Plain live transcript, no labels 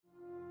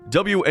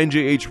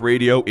WNJH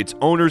Radio, its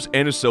owners,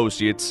 and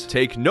associates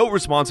take no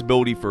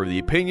responsibility for the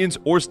opinions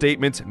or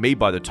statements made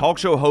by the talk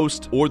show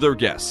host or their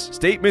guests.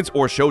 Statements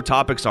or show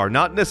topics are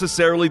not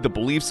necessarily the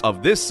beliefs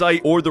of this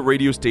site or the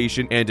radio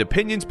station, and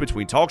opinions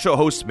between talk show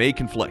hosts may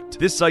conflict.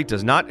 This site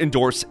does not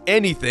endorse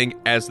anything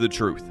as the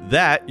truth.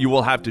 That you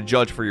will have to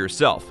judge for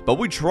yourself, but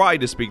we try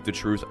to speak the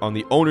truth on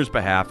the owner's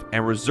behalf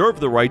and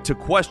reserve the right to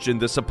question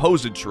the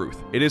supposed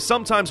truth. It is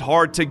sometimes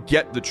hard to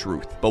get the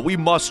truth, but we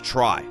must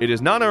try. It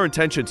is not our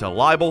intention to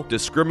libel,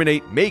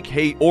 discriminate, make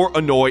hate, or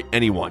annoy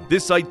anyone.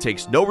 This site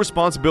takes no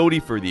responsibility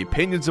for the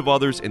opinions of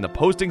others in the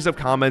postings of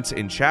comments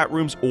in chat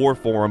rooms or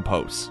forum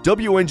posts.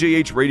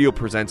 WNJH Radio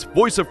presents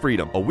Voice of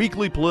Freedom, a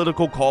weekly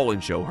political call-in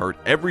show heard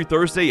every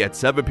Thursday at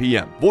 7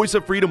 p.m. Voice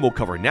of Freedom will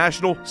cover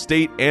national,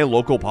 state, and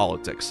local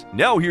politics.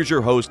 Now here's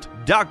your host,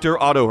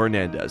 Dr. Otto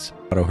Hernandez.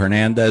 Otto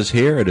Hernandez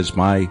here. It is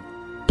my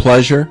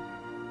pleasure,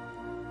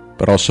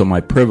 but also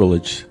my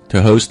privilege,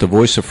 to host the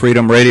Voice of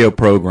Freedom radio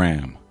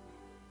program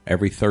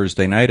every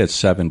Thursday night at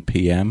 7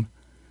 p.m.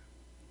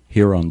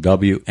 here on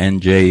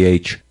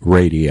WNJH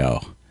Radio.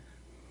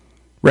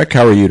 Rick,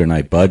 how are you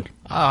tonight, bud?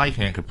 Oh, I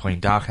can't complain,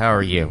 Doc. How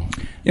are you?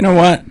 You know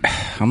what?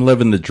 I'm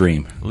living the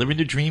dream. Living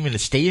the dream in the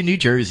state of New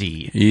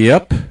Jersey.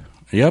 Yep.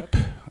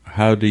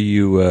 How do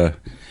you,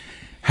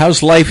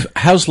 how's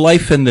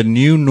life in the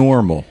new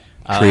normal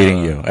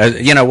treating you?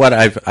 You know what?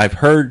 I've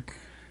heard,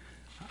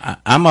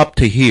 I'm up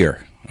to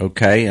here.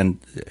 Okay, and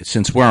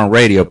since we're on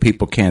radio,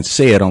 people can't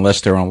see it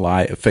unless they're on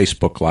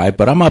Facebook Live,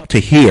 but I'm up to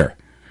here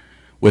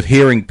with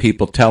hearing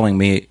people telling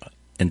me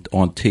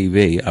on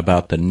TV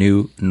about the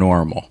new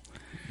normal.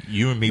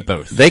 You and me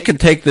both. They can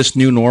take this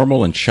new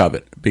normal and shove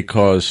it,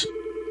 because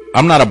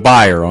I'm not a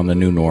buyer on the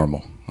new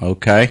normal,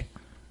 okay?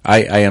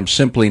 I am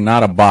simply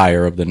not a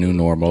buyer of the new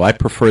normal. I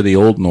prefer the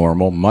old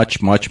normal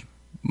much more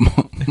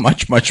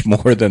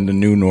than the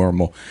new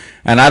normal.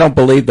 And I don't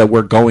believe that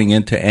we're going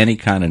into any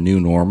kind of new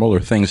normal or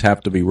things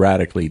have to be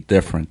radically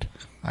different.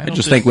 I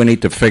just think we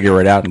need to figure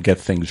it out and get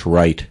things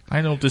right.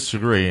 I don't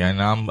disagree, and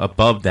I'm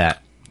above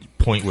that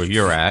point where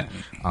you're at.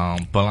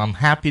 But I'm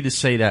happy to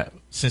say that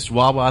since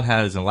Wawa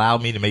has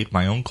allowed me to make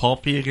my own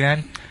coffee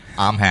again,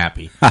 I'm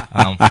happy.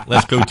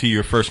 Let's go to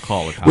your first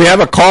caller. We have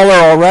a caller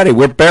already.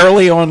 We're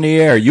barely on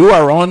the air. You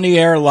are on the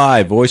air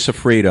live, Voice of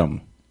Freedom.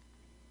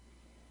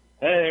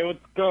 Hey,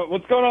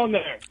 what's going on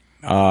there?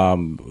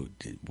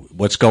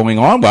 What's going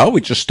on? Well, we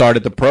just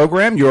started the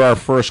program. You're our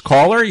first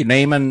caller. You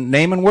name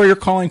and where you're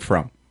calling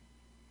from.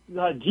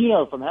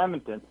 Gino from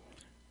Hamilton.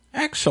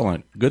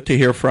 Excellent. Good to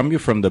hear from you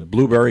from the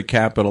blueberry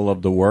capital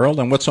of the world.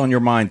 And what's on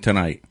your mind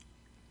tonight?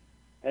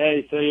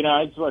 Hey, so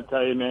I just want to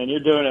tell you, man, you're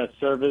doing a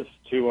service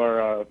to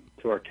our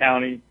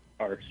county,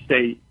 our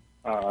state,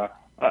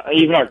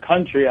 even our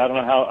country. I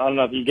don't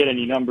know if you get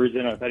any numbers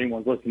in, if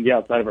anyone's listening to you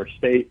outside of our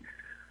state.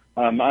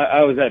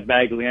 I was at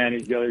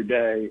Bagliani's the other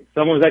day.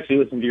 Someone was actually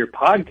listening to your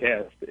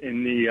podcast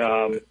in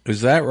the.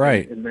 Is that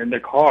right? In the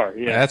car,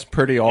 yeah. That's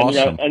pretty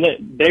awesome.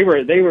 And they were.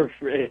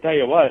 I tell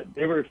you what,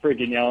 they were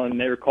freaking yelling.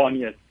 They were calling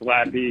you a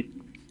slappy.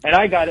 And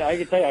I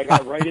can tell you, I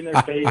got right in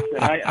their face,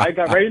 and I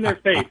got right in their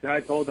face, and I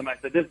told them, I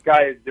said, this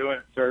guy is doing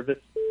a service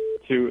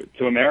to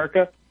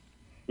America.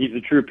 He's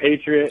a true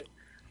patriot.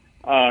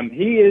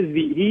 He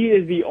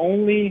is the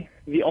only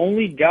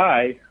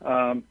guy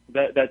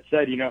that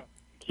said,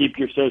 keep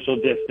your social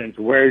distance,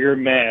 wear your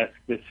mask.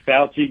 This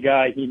Fauci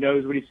guy, he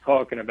knows what he's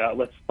talking about.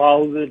 Let's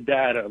follow the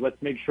data.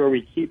 Let's make sure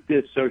we keep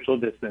this social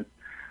distance.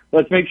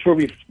 Let's make sure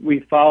we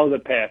follow the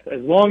path.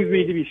 As long as we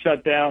need to be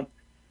shut down,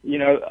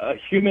 a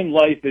human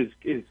life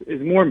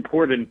is more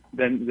important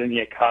than the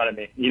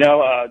economy.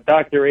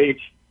 Dr. H,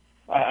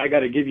 I got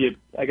to give you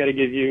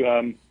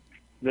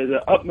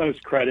the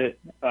utmost credit.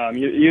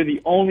 You're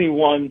the only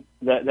one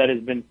that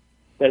has been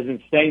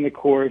staying the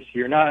course.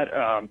 You're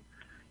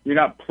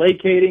not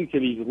placating to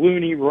these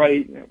loony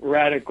right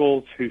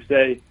radicals who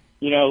say,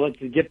 let's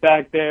get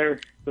back there,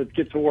 let's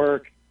get to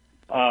work,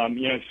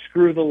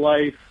 screw the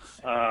life.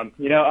 I don't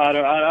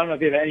know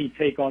if you have any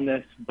take on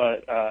this,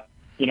 but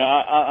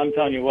I'm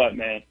telling you what,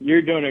 man,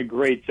 you're doing a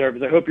great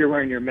service. I hope you're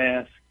wearing your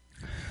mask.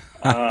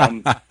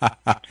 I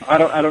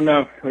don't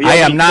know. I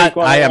am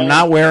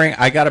not wearing.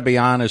 I got to be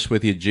honest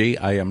with you, G.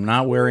 I am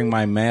not wearing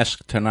my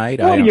mask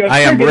tonight. I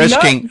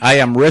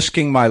am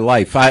risking my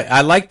life.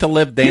 I like to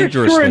live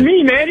dangerously. You're screwing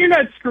me, man. You're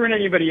not screwing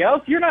anybody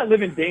else. You're not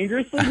living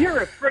dangerously.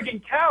 You're a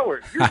friggin'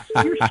 coward.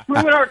 You're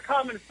screwing our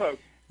common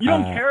folks. You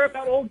don't care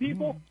about old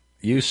people.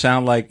 You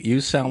sound like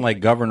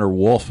Governor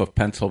Wolf of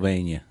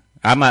Pennsylvania.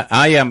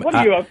 I am. What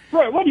are you, a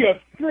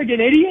friggin'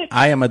 idiot?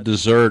 I am a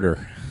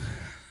deserter.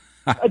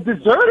 A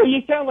deserter?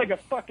 You sound like a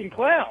fucking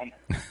clown.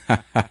 All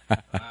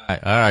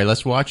right,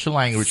 let's watch the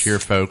language here,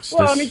 folks.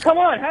 Well, come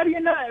on. How do you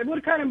not?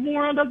 What kind of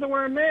moron doesn't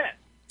wear a mask?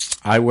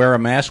 I wear a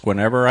mask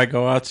whenever I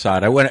go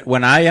outside.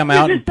 When I am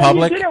out in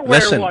public. You didn't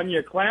wear one,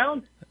 you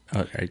clown.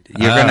 Okay,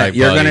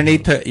 you're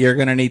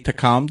gonna need to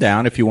calm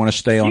down if you want to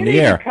stay on the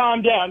air. You need to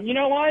calm down. You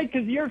know why?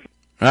 Because you're.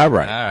 All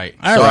right.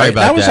 Sorry about that.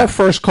 That was our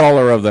first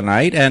caller of the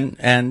night,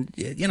 and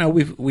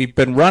we've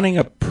been running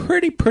a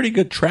pretty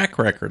good track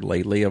record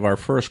lately of our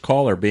first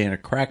caller being a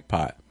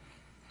crackpot.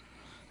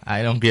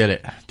 I don't get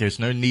it. There's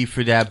no need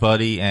for that,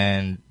 buddy,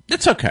 and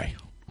it's okay.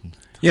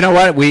 You know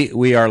what?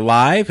 We are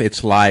live.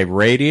 It's live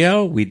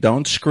radio. We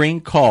don't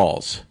screen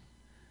calls.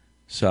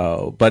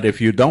 So, but if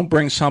you don't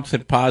bring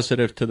something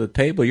positive to the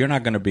table, you're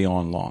not going to be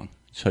on long.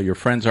 So your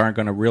friends aren't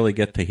going to really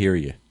get to hear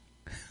you.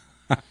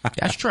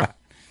 That's true.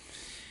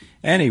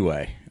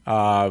 Anyway,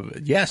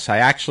 yes, I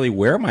actually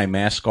wear my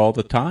mask all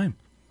the time.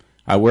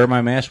 I wear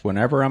my mask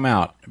whenever I'm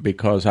out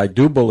because I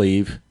do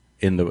believe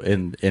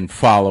in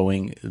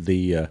following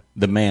the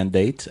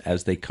mandates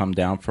as they come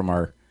down from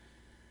our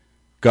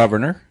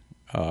governor,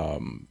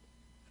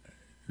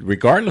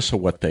 regardless of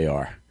what they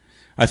are.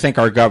 I think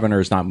our governor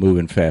is not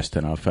moving fast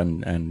enough,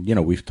 and you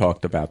know we've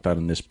talked about that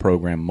in this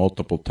program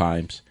multiple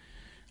times.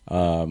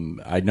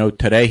 I know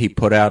today he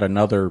put out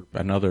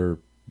another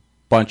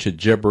bunch of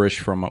gibberish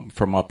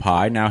from up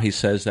high. Now he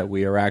says that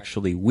we are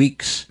actually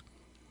weeks,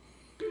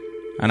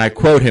 and I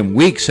quote him,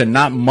 weeks and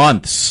not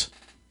months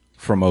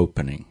from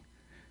opening.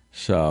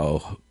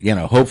 So, you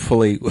know,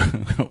 hopefully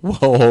we'll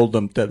hold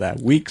them to that,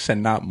 weeks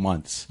and not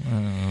months.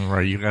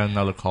 Right, you got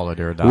another caller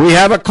there, Doc. We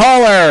have a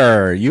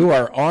caller. You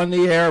are on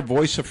the air,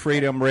 Voice of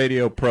Freedom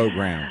radio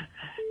program.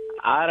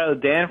 Otto,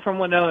 Dan from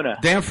Winona.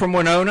 Dan from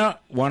Winona,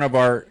 one of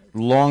our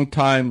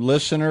longtime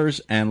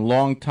listeners and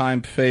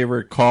longtime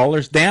favorite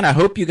callers. Dan, I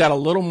hope you got a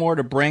little more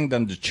to bring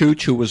than the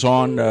Chooch who was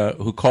on,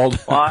 who called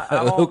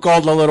who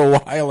called a little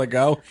while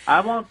ago.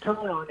 I won't turn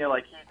on you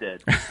like you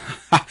did.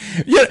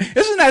 Yeah,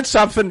 isn't that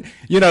something?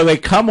 You know, they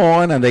come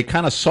on and they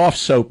kind of soft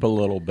soap a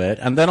little bit,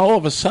 and then all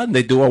of a sudden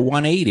they do a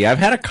 180. I've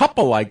had a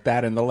couple like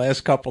that in the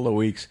last couple of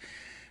weeks.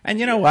 And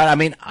you know what? I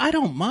mean, I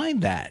don't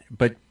mind that,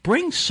 but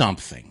bring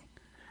something.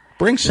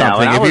 Bring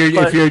something. No,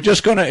 if you're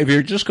just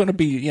gonna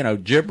be, you know,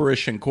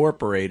 gibberish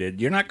incorporated,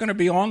 you're not gonna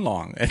be on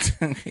long.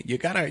 you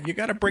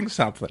gotta bring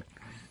something.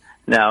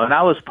 No, and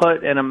I was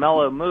put in a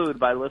mellow mood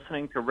by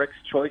listening to Rick's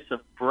choice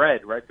of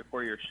bread right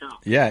before your show.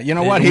 Yeah, you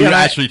know what? We were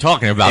actually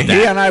talking about that.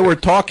 He and I were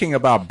talking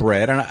about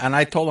bread, and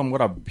I told him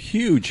what a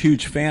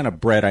huge fan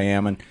of bread I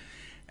am,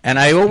 and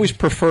I always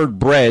preferred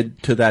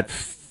bread to that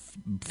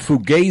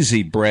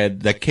Fugazi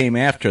bread that came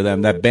after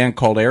them, that band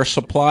called Air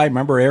Supply.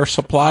 Remember Air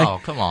Supply? Oh,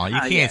 come on. You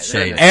can't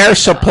say that. Air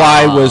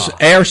Supply was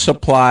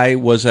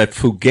a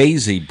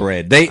Fugazi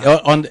bread. They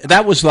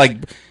that was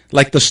like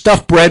the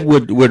stuff bread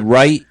would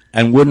write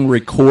and wouldn't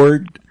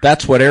record.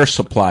 That's what Air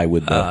Supply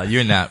would do.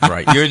 You're not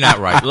right. You're not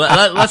right.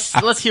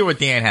 Let's hear what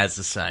Dan has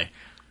to say.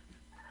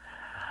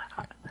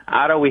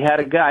 Otto, we had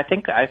a good. I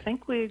think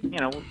we're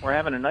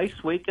having a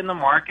nice week in the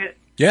market.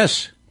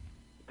 Yes.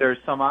 There's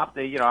some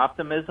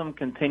optimism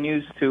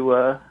continues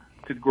to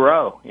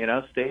grow. You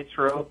know, states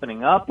are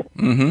opening up.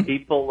 Mm-hmm.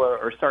 People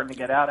are starting to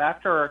get out.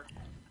 After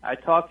I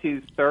talked to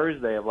you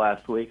Thursday of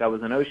last week, I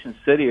was in Ocean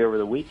City over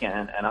the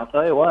weekend, and I'll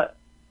tell you what,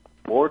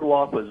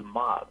 Boardwalk was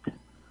mobbed. I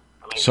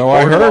mean, so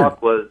I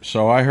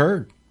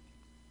heard.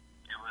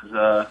 It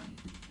was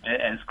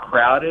as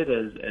crowded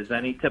as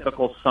any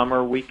typical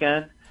summer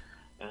weekend,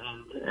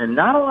 and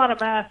not a lot of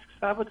masks.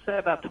 I would say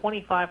about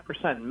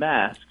 25%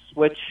 masks,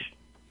 which,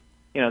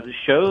 you know, this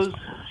shows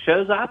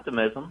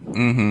optimism.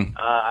 Mm-hmm.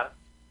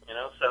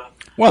 So.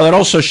 Well, it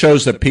also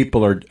shows that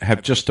people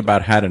have just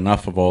about had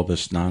enough of all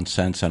this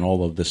nonsense and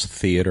all of this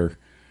theater,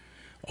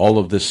 all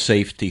of this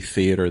safety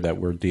theater that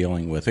we're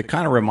dealing with. It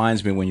kind of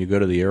reminds me when you go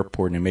to the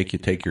airport and they make you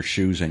take your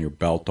shoes and your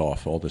belt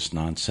off, all this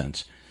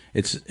nonsense.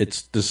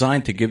 It's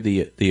designed to give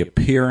the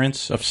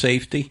appearance of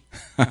safety.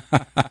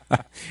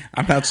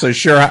 I'm not so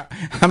sure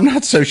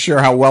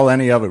how well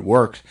any of it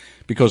works,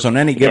 because on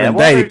any given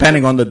day,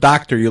 depending on the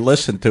doctor you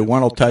listen to,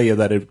 one will tell you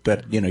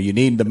that you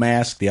need the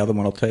mask, the other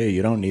one will tell you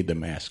you don't need the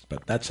mask.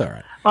 But that's all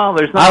right. Well,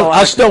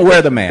 I'll still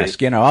wear the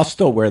mask. You know, I'll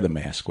still wear the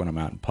mask when I'm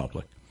out in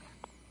public.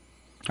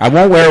 I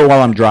won't wear it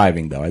while I'm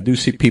driving, though. I do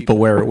see people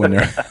wear it when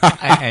they're...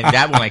 and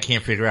that one I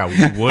can't figure out.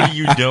 What are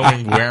you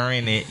doing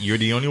wearing it? You're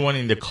the only one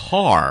in the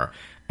car,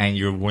 and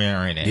you're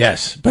wearing it.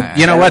 Yes, but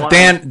you know what,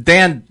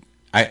 Dan,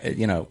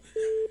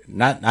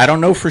 I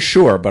don't know for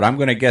sure, but I'm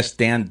going to guess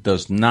Dan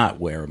does not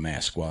wear a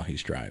mask while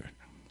he's driving.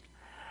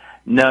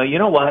 No, you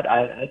know what?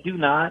 I do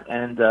not,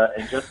 and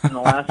just in the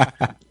last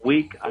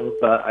week,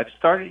 I've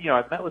started. You know,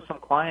 I've met with some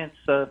clients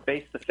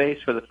face to face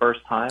for the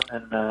first time,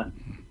 and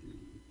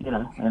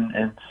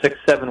in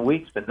 6-7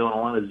 weeks, been doing a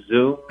lot of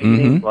Zoom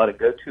meetings, a lot of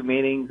go-to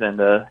meetings, and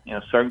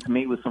starting to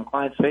meet with some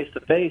clients face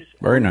to face.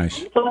 Very nice.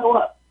 You know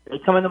what? They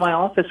come into my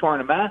office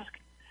wearing a mask,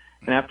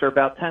 and after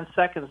about 10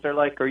 seconds, they're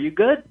like, "Are you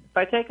good if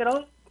I take it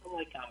off?" I'm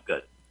like, "I'm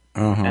good."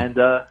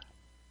 Uh-huh.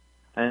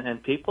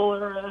 And people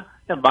are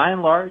by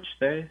and large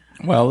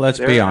let's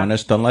be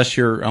honest. Unless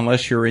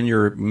you're in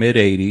your mid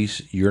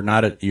 80s, you're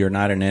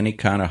not in any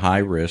kind of high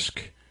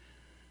risk.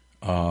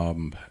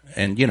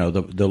 And you know,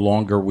 the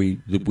longer we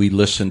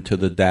listen to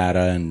the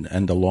data,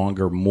 and the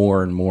longer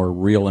more and more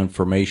real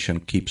information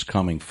keeps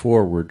coming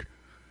forward,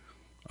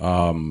 we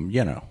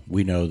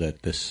know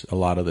that a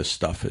lot of this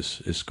stuff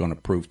is going to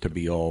prove to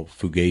be all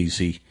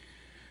fugazi.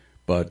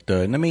 But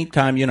in the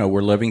meantime,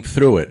 we're living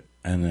through it,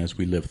 and as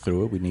we live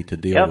through it, we need to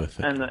deal with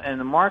it. And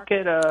the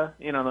market,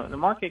 the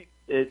market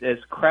has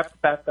crept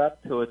back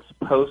up to its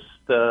post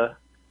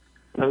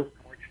post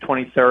March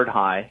 23rd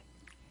high.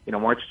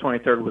 March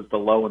 23rd was the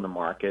low in the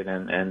market,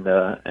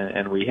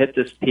 and we hit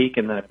this peak,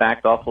 and then it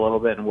backed off a little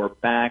bit, and we're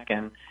back.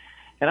 And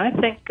I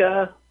think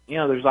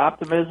there's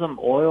optimism.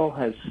 Oil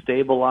has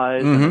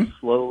stabilized and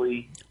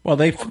slowly. Well,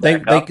 they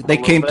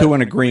came to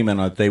an agreement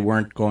that they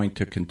weren't going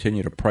to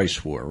continue the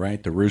price war,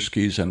 right? The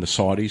Ruskies and the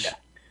Saudis. Yeah.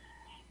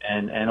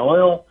 And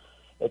oil,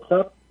 it's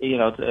up.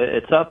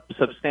 It's up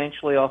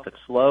substantially off its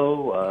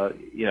low.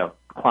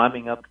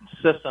 Climbing up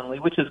consistently,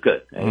 which is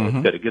good.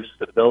 It's good. It gives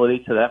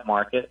stability to that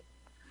market.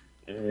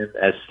 And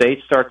as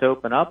states start to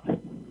open up,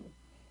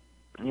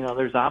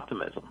 there's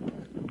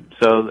optimism.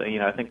 So,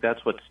 I think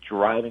that's what's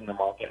driving the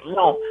market.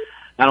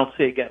 I don't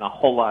see it getting a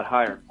whole lot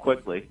higher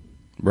quickly.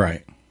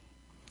 Right.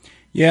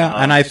 Yeah,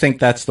 and I think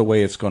that's the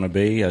way it's going to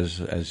be,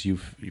 as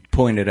you've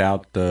pointed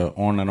out,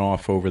 on and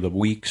off over the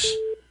weeks.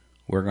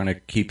 We're going to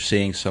keep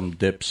seeing some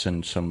dips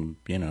and some,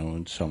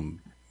 and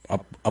some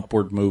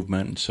upward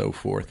movement and so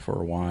forth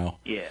for a while.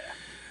 Yeah.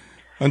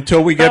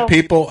 Until we get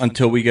people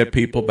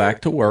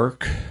back to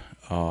work.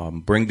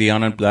 Bring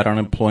that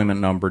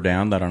unemployment number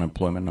down. That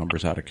unemployment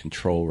number's out of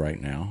control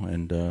right now,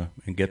 and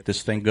get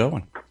this thing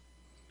going.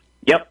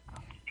 Yep.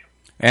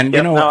 And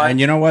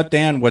you know what,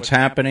 Dan? What's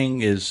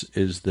happening is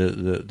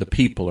the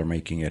people are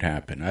making it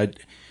happen.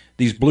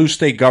 These blue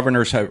state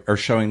governors are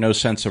showing no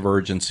sense of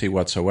urgency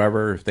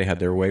whatsoever. If they had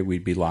their way,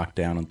 we'd be locked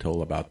down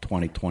until about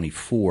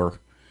 2024.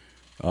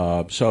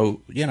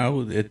 So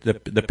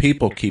the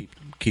people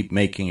keep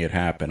making it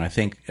happen.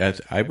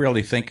 I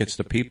really think it's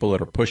the people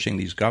that are pushing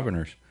these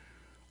governors.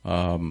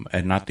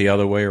 And not the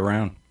other way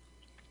around.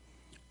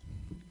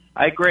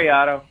 I agree,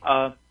 Otto.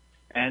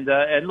 And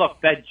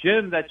look, that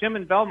gym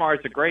in Belmar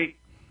is a great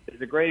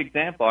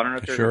example. I don't know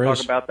if you're going to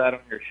talk about that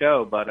on your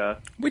show,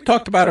 but we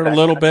talked about it a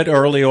little bit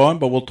early on,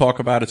 but we'll talk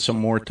about it some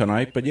more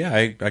tonight. But yeah,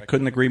 I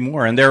couldn't agree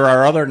more. And there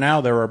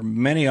are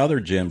many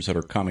other gyms that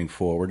are coming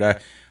forward. I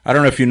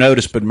don't know if you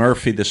noticed, but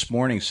Murphy this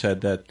morning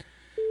said that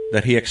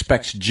he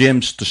expects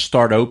gyms to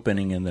start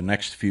opening in the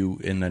next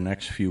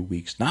few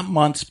weeks, not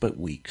months, but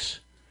weeks.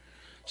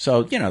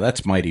 So,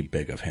 that's mighty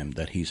big of him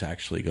that he's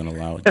actually going to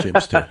allow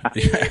gyms to.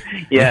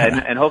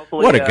 Yeah, and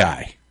hopefully. What a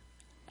guy.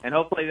 And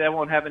hopefully they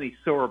won't have any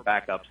sewer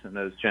backups in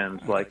those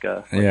gyms like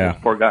this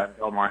poor guy in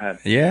Belmar had.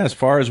 Yeah, as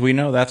far as we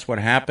know, that's what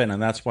happened,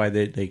 and that's why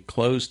they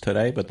closed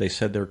today, but they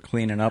said they're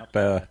cleaning up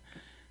the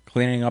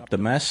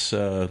mess,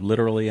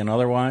 literally and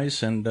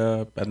otherwise, and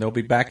they'll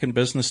be back in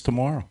business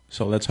tomorrow.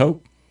 So let's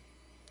hope.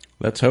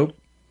 Yep.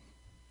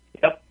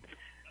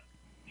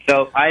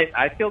 So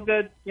I feel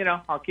good.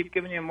 I'll keep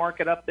giving you a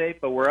market update,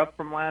 but we're up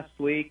from last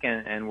week,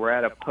 and we're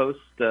at a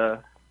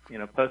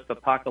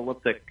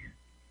post-apocalyptic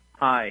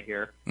high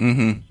here.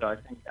 Mm-hmm. So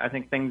I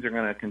think things are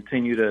going to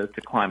continue to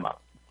climb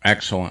up.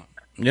 Excellent.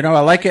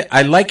 I like it.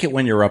 I like it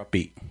when you're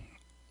upbeat.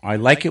 I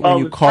like it when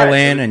you call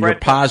in and you're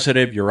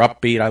positive, you're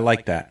upbeat. I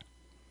like that.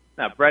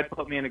 No, Brett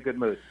put me in a good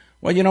mood.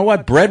 Well, you know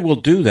what? Brett will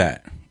do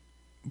that.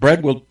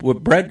 Brett,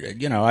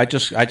 I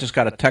just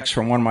got a text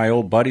from one of my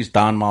old buddies,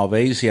 Don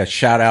Malvesi. A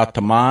shout out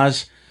to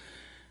Maz,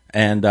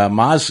 and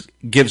Maz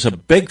gives a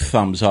big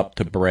thumbs up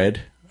to Brett,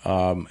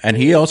 and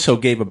he also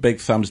gave a big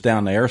thumbs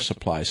down to Air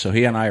Supply. So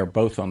he and I are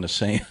both on the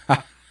same.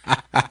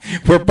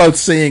 We're both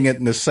seeing it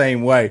in the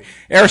same way.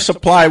 Air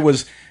Supply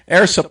was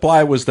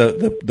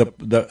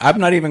the I'm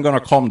not even going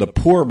to call them the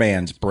poor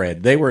man's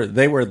bread. They were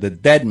the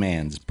dead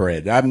man's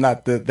bread.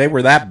 They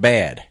were that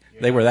bad.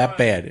 They were that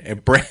bad.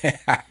 And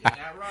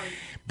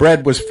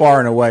Bread was far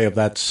and away of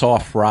that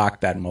soft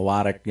rock, that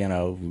melodic,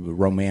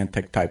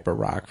 romantic type of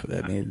rock.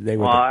 I mean, they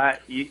were. Well,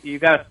 you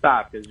got to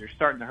stop because you're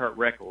starting to hurt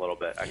Rick a little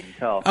bit. I can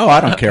tell. Oh, I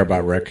don't care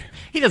about Rick.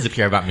 He doesn't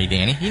care about me,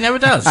 Danny. He never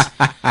does.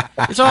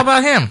 It's all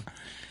about him.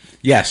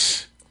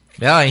 Yes.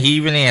 Yeah, he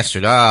even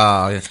answered.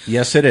 Oh,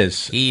 yes, it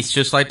is. He's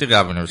just like the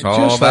governor. It's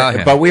all about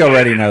him. But we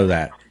already know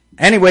that.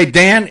 Anyway,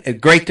 Dan,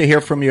 great to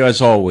hear from you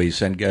as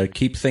always, and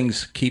keep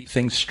things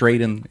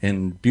straight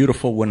in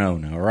beautiful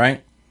Winona. All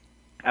right.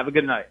 Have a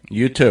good night.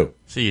 You too.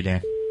 See you,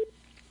 Dan.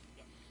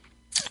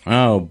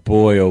 Oh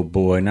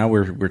boy! Now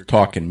we're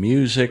talking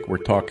music. We're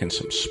talking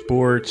some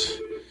sports.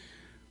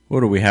 What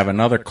do we have?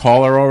 Another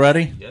caller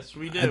already? Yes,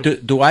 we do.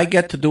 Do I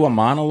get to do a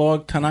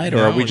monologue tonight,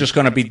 or are we just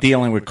going to be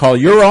dealing with call?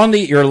 You're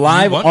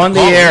live on the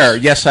air.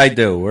 Yes, I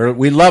do.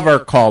 We love our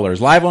callers.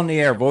 Live on the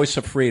air. Voice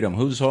of Freedom.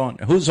 Who's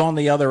on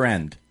the other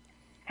end?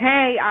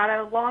 Hey,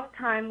 Otto,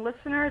 long-time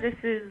listener. This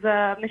is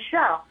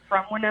Michelle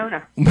from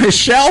Winona.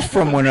 Michelle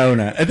from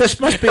Winona. This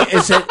must be.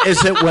 Is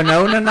it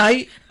Winona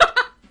night?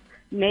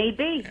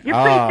 Maybe. You're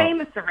pretty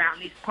famous around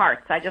these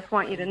parts. I just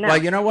want you to know.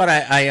 Well, you know what?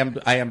 I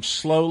am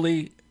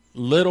slowly,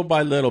 little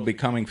by little,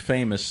 becoming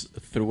famous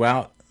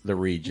throughout the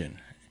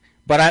region.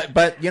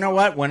 But you know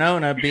what?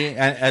 Winona, being,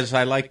 as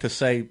I like to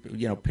say,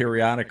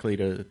 periodically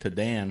to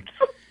Dan,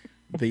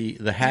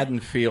 the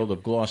Haddonfield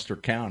of Gloucester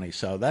County.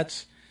 So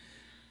that's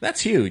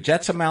huge.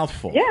 That's a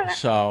mouthful. Yeah.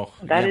 So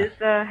that is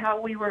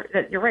how we were.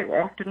 You're right.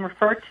 We're often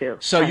referred to.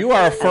 So you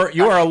are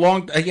a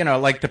long,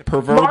 like the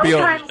proverbial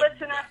long-time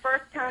listener,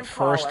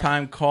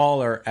 first-time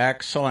caller.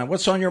 Excellent.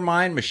 What's on your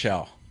mind,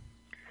 Michelle?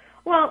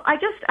 Well, I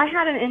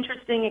had an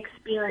interesting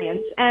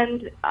experience,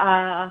 and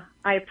I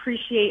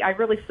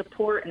really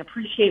support and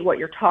appreciate what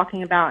you're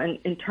talking about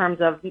in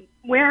terms of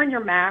wearing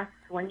your mask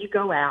when you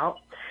go out,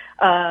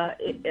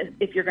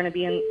 if you're going to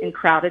be in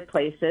crowded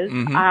places.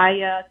 Mm-hmm.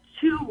 I,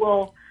 too,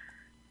 will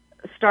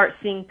start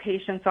seeing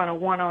patients on a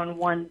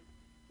one-on-one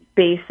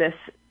basis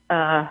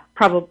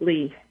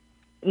probably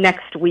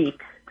next week.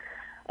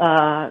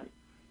 And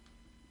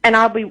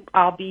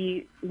I'll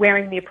be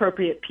wearing the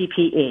appropriate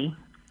PPE.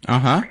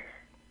 Uh-huh.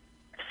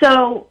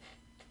 So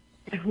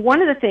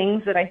one of the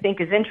things that I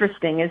think is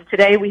interesting is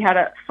today we had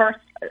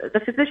the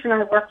physician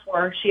I work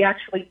for, she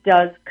actually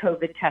does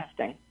COVID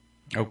testing.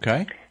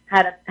 Okay.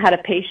 Had a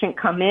patient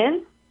come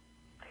in,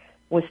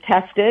 was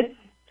tested,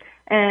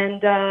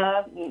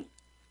 and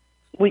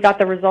we got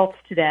the results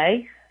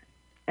today,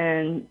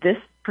 and this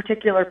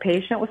particular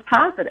patient was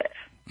positive.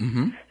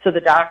 Mm-hmm. So the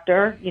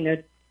doctor,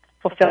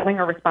 fulfilling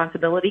her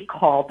responsibility,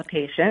 called the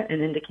patient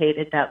and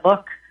indicated that,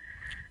 look,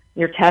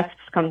 your tests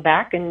come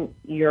back and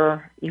you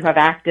have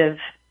active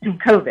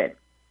COVID.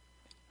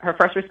 Her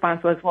first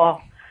response was,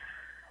 well,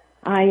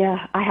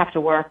 I have to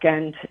work,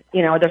 and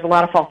there's a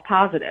lot of false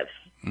positives.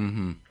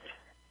 Mm-hmm.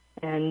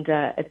 And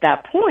at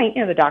that point,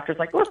 the doctor's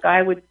like, look,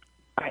 I would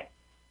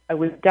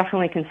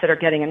definitely consider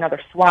getting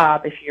another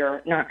swab if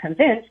you're not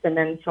convinced, and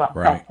then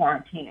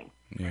self-quarantining.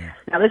 Yeah.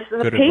 Now, this is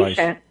a Good patient,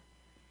 advice.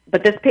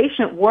 but this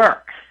patient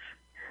works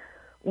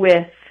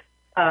with,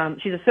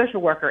 she's a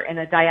social worker in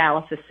a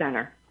dialysis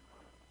center.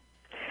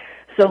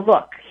 So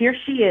look, here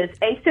she is,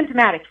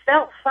 asymptomatic,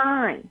 felt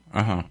fine.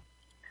 Uh-huh.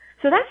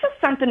 So that's just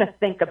something to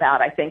think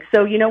about, I think.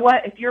 So you know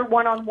what? If you're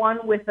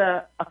one-on-one with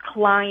a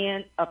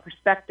client, a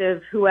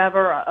prospective,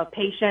 whoever, a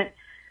patient,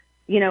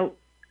 you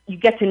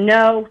get to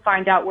know,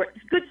 find out where.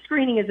 Good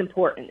screening is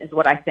important, is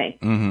what I think.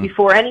 Mm-hmm.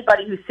 Before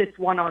anybody who sits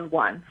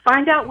one-on-one,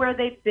 find out where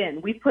they've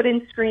been. We put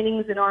in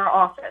screenings in our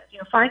office.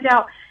 Find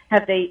out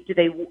do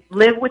they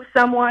live with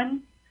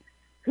someone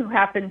who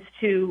happens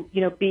to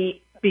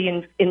be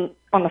in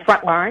on the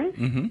front line,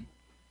 Mm-hmm.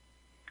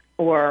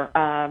 or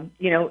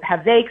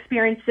have they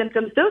experienced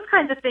symptoms? Those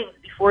kinds of things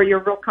before you're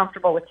real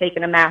comfortable with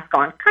taking a mask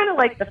on. Kind of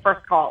like the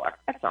first caller.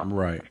 That's all.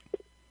 Right.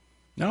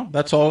 No,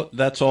 that's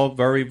all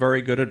very,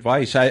 very good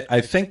advice.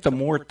 I think the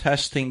more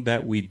testing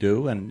that we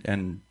do,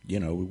 and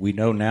we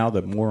know now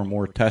that more and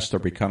more tests are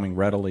becoming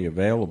readily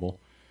available.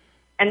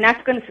 And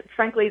that's going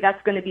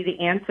to be the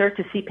answer,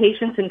 to see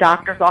patients in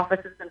doctors'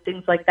 offices and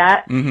things like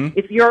that. Mm-hmm.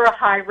 If you're a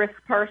high-risk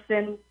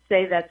person,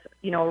 say that's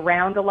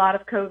around a lot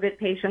of COVID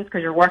patients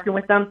because you're working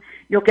with them,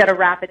 you'll get a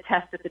rapid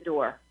test at the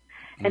door.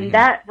 And Mm-hmm.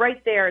 that right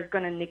there is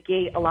going to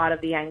negate a lot of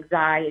the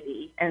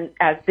anxiety and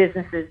as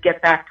businesses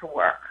get back to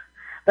work.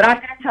 But I'm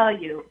going to tell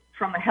you,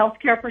 from a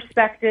healthcare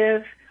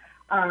perspective,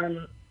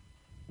 the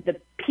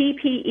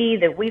PPE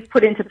that we've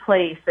put into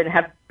place and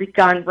have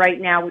begun right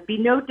now would be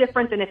no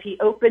different than if he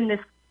opened this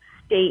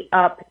state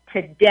up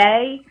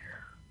today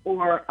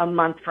or a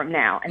month from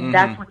now. And Mm-hmm.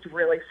 that's what's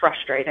really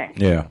frustrating.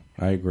 Yeah,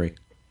 I agree.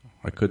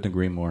 I couldn't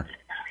agree more.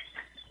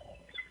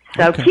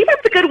 So Okay. keep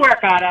up the good work,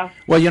 Otto.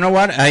 Well, you know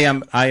what? I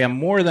am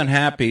more than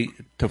happy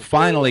to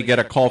finally get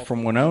a call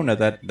from Winona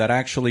that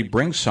actually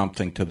brings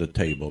something to the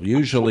table.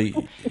 Usually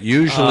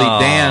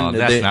Dan.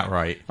 That's not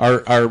right.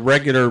 Our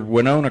regular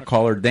Winona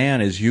caller,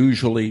 Dan, is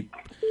usually.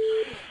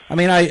 I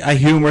mean, I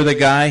humor the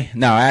guy.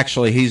 No,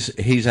 actually,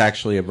 he's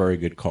actually a very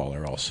good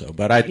caller, also.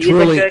 But He's a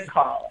good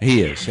caller.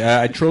 He is.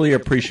 I truly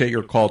appreciate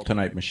your call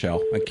tonight,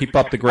 Michelle, and keep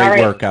up the great All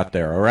right. work out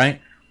there. All right.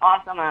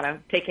 Awesome, Otto.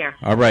 Take care.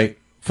 All right.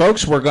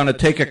 Folks, we're going to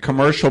take a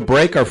commercial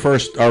break, our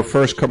first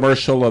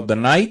commercial of the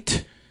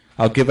night.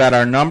 I'll give out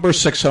our number,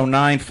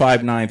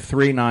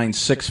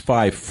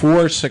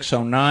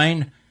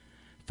 609-593-9654,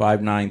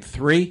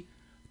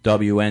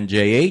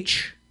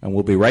 609-593-WNJH, and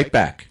we'll be right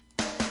back.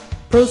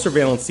 Pro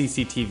Surveillance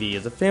CCTV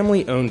is a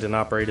family-owned and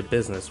operated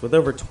business with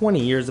over 20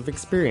 years of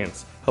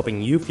experience,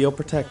 helping you feel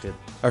protected.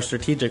 Our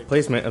strategic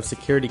placement of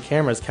security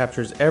cameras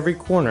captures every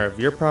corner of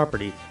your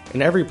property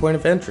and every point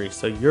of entry,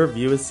 so your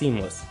view is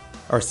seamless.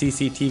 Our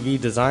CCTV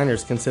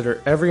designers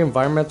consider every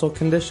environmental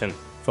condition,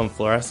 from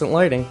fluorescent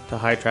lighting to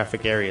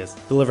high-traffic areas,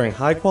 delivering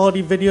high-quality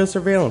video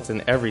surveillance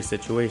in every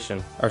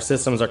situation. Our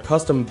systems are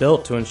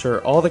custom-built to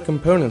ensure all the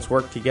components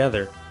work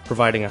together,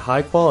 providing a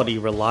high-quality,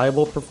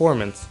 reliable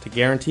performance to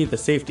guarantee the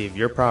safety of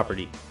your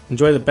property.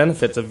 Enjoy the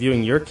benefits of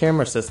viewing your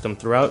camera system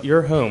throughout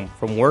your home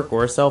from work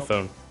or a cell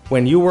phone.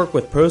 When you work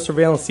with Pro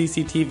Surveillance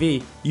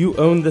CCTV, you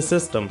own the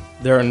system.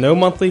 There are no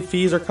monthly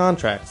fees or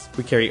contracts.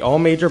 We carry all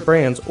major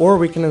brands, or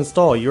we can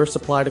install your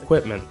supplied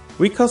equipment.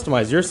 We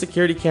customize your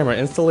security camera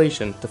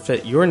installation to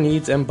fit your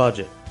needs and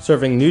budget.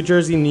 Serving New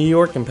Jersey, New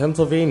York, and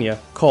Pennsylvania,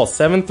 call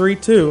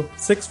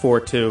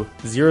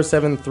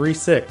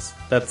 732-642-0736.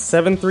 That's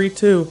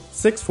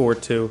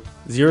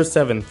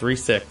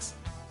 732-642-0736.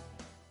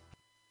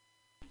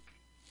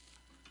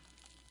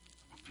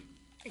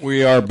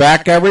 We are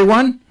back,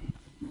 everyone.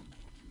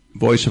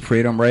 Voice of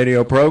Freedom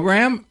radio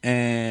program.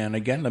 And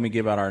again, let me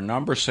give out our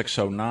number,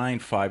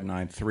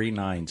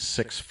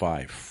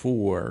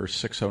 609-593-9654,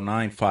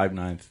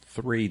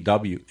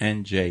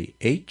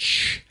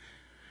 609-593-WNJH.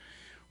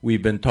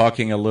 We've been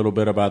talking a little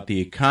bit about the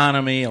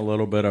economy, a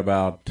little bit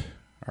about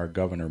our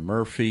Governor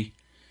Murphy.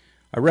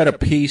 I read a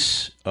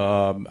piece,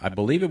 I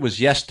believe it was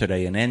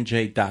yesterday, in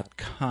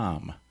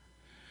NJ.com,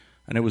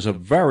 and it was a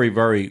very,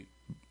 very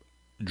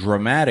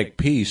dramatic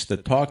piece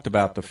that talked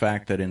about the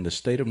fact that in the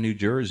state of New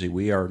Jersey,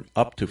 we are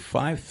up to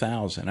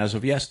 5,000, as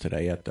of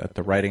yesterday at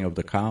the writing of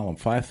the column,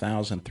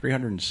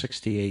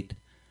 5,368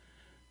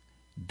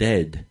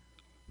 dead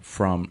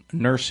from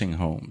nursing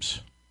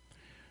homes.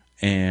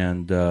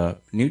 And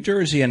New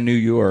Jersey and New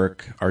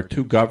York, our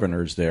two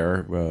governors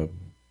there,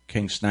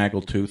 King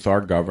Snaggletooth,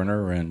 our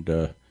governor,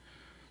 and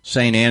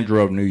St. Andrew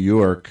of New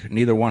York,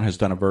 neither one has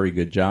done a very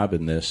good job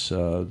in this.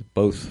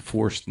 Both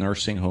forced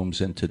nursing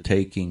homes into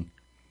taking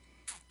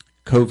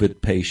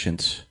COVID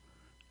patients.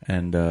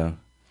 And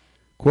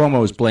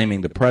Cuomo is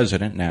blaming the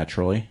president,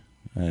 naturally.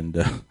 And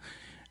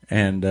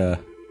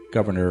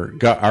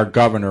our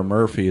Governor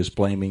Murphy is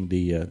blaming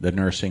the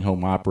nursing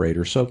home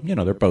operator. So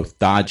they're both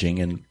dodging,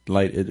 and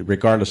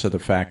regardless of the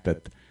fact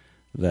that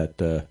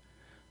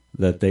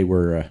they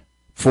were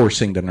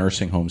forcing the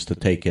nursing homes to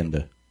take in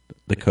the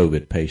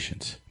COVID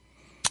patients.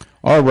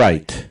 All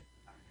right,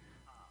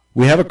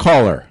 we have a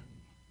caller.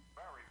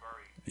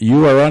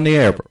 You are on the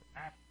air.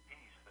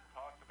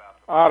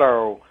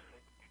 Otto.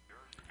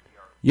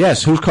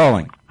 Yes, who's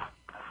calling?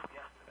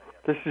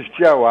 This is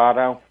Joe,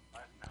 Otto.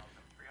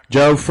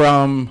 Joe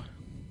from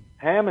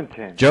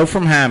Hamilton. Joe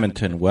from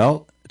Hamilton.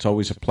 Well, it's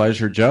always a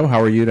pleasure, Joe.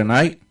 How are you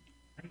tonight?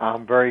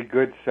 I'm very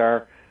good,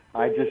 sir.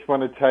 I just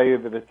want to tell you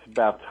that it's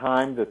about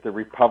time that the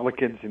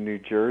Republicans in New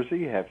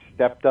Jersey have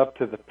stepped up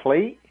to the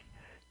plate,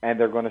 and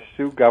they're going to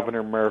sue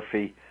Governor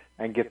Murphy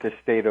and get the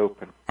state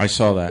open. I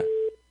saw that,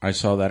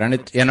 and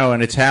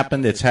it's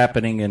happened. It's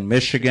happening in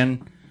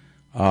Michigan.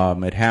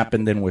 It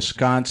happened in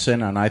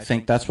Wisconsin, and I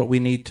think that's what we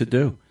need to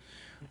do.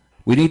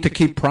 We need to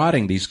keep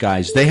prodding these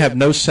guys. They have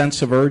no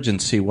sense of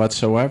urgency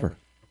whatsoever.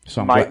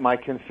 So my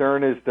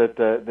concern is that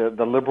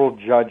the liberal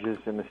judges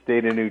in the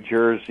state of New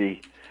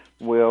Jersey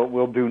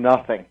will do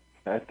nothing.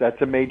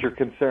 That's a major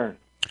concern.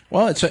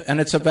 Well, it's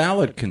a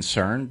valid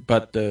concern,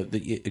 but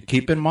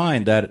keep in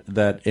mind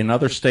that in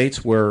other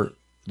states where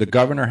the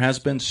governor has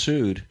been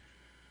sued,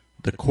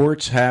 the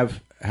courts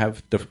have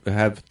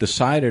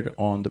decided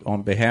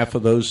on behalf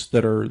of those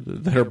that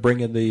are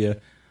bringing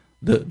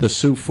the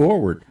suit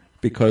forward,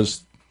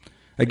 because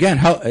again,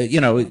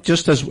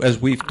 just as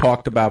we've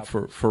talked about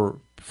for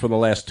the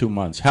last 2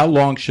 months, how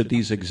long should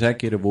these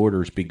executive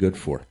orders be good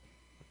for?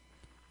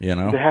 They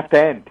have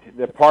to end.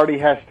 The party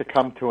has to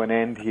come to an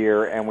end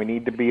here, and we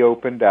need to be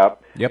opened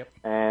up. Yep.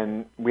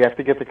 And we have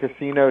to get the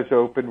casinos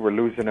open. We're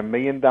losing $1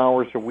 million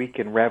a week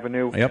in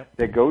revenue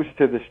that goes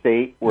to the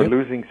state. We're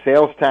losing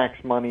sales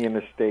tax money in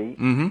the state.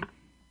 Mm-hmm.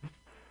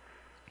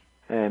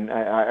 And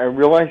I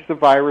realize the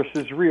virus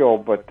is real,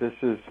 but this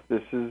is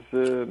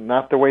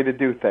not the way to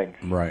do things.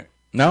 Right.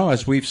 No,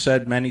 as we've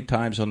said many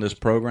times on this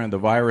program, the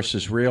virus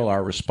is real.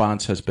 Our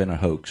response has been a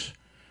hoax.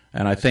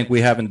 And I think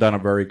we haven't done a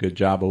very good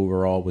job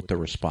overall with the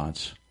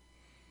response.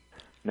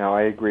 No,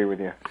 I agree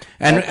with you.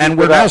 And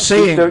we're now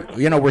seeing,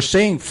 we're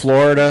seeing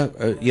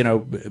Florida,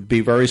 be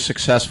very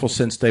successful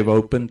since they've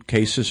opened.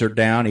 Cases are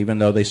down, even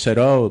though they said,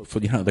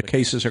 the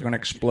cases are going to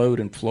explode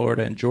in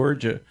Florida and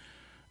Georgia.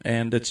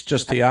 And it's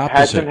just the opposite.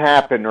 Hasn't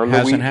happened, or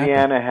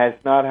Louisiana has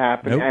not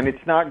happened, Nope. and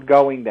it's not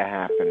going to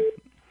happen.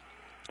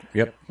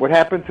 Yep. What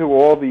happened to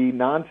all the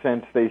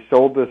nonsense they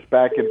sold us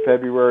back in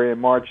February and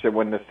March, that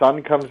when the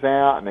sun comes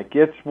out and it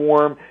gets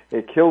warm,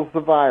 it kills the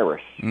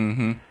virus?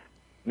 Mm-hmm.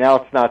 Now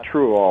it's not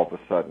true all of a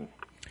sudden.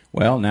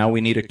 Well, now we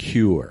need a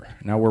cure.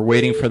 Now we're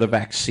waiting for the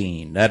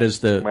vaccine. That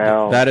is the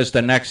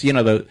next.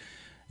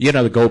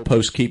 The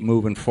goalposts keep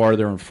moving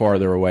farther and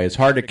farther away. It's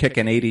hard to kick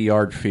an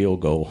 80-yard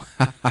field goal.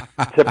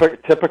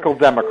 Typical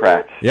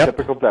Democrats. Yep.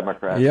 Typical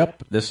Democrats.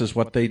 Yep. This is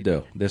what they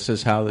do. This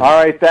is how.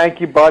 All right.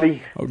 Thank you,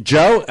 buddy.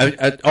 Joe,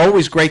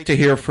 always great to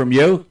hear from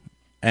you,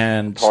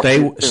 and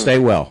stay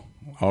well.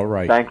 All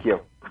right. Thank you.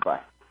 Bye.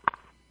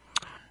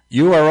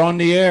 You are on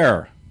the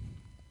air.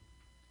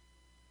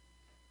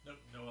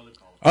 No other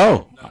caller.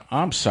 Oh,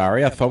 I'm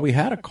sorry. I thought we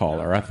had a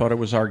caller. I thought it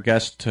was our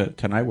guest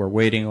tonight. We're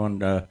waiting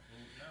on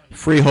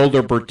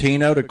Freeholder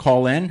Bertino to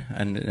call in,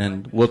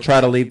 and we'll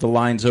try to leave the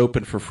lines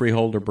open for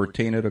Freeholder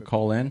Bertino to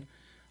call in.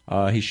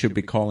 He should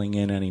be calling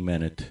in any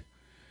minute.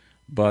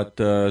 But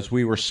as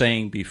we were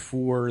saying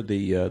before,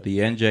 the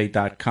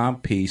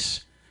NJ.com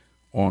piece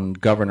on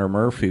Governor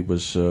Murphy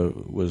was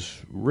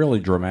really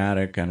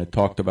dramatic, and it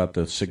talked about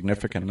the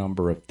significant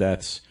number of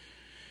deaths,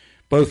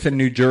 both in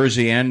New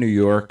Jersey and New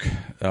York,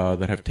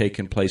 that have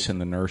taken place in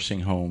the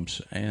nursing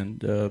homes. And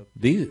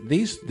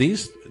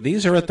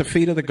these are at the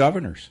feet of the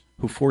governors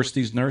who forced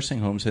these nursing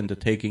homes into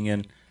taking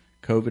in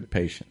COVID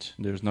patients.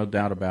 There's no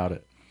doubt about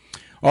it.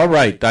 All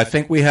right, I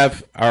think we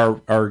have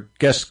our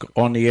guest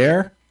on the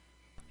air.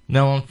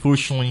 No,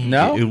 unfortunately,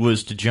 No? It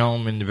was the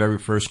gentleman, the very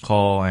first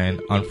call, and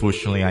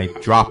unfortunately, I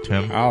dropped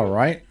him. All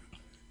right.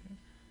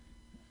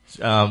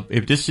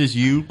 If this is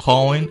you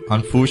calling,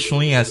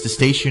 unfortunately, as the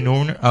station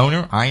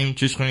owner, I am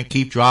just going to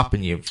keep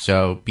dropping you.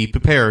 So be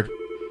prepared.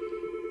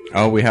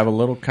 Oh, we have a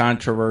little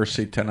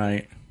controversy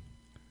tonight.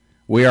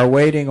 We are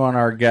waiting on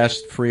our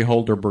guest,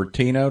 Freeholder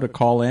Bertino, to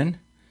call in.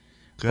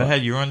 Go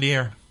ahead, you're on the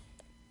air.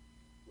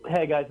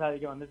 Hey guys, how you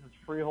going? This is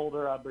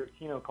Freeholder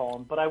Bertino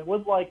calling, but I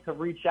would like to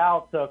reach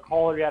out to a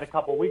caller you had a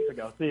couple of weeks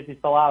ago, see if he's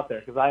still out there,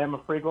 because I am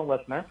a frequent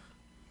listener.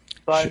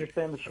 So I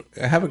understand the show.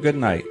 Have a good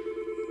night.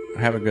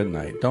 Have a good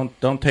night.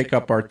 Don't take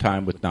up our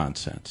time with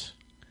nonsense.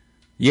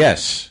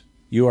 Yes,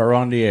 you are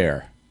on the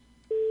air.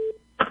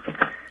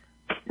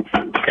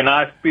 Can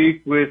I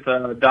speak with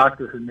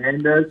Dr.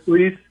 Hernandez,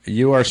 please?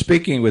 You are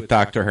speaking with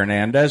Dr.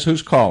 Hernandez.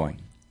 Who's calling?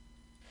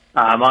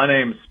 My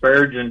name's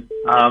Spurgeon.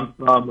 I'm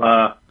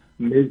from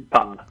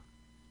Mizpah.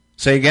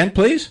 Say again,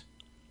 please.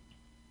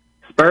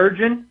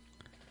 Spurgeon?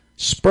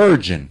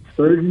 Spurgeon,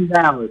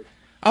 Dallas.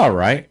 All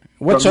right.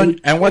 What's on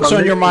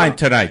your mind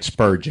tonight,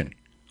 Spurgeon?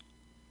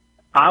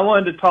 I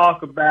wanted to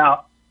talk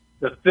about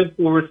the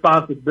fiscal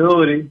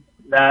responsibility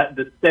that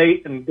the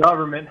state and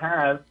government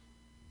has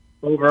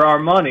over our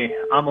money.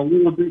 I'm a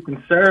little bit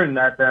concerned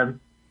that them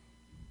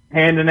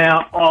handing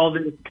out all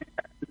this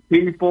cash to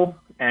people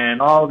and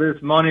all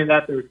this money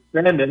that they're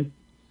spending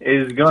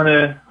is going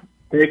to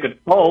take a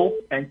toll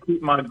and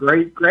keep my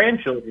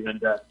great-grandchildren in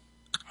debt.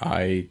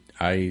 I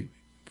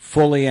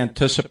fully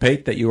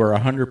anticipate that you are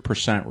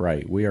 100%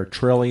 right. We are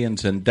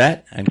trillions in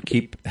debt and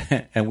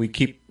we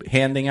keep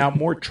handing out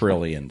more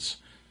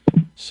trillions.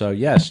 So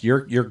yes,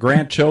 your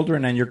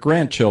grandchildren and your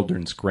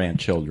grandchildren's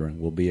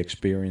grandchildren will be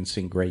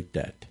experiencing great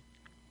debt.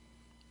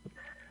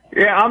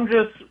 Yeah, I'm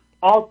just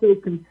also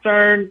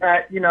concerned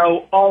that,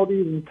 all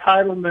these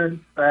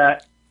entitlements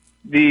that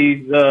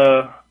these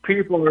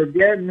people are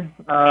getting,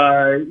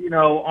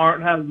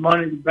 aren't having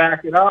money to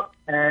back it up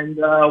and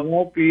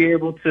won't be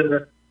able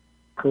to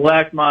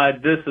collect my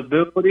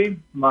disability,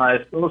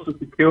 my Social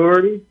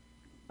Security.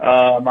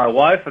 My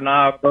wife and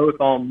I are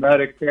both on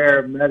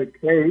Medicare and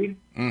Medicaid.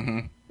 Mm-hmm.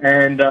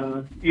 And,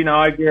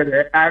 I get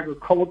an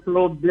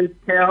agricultural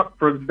discount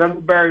for the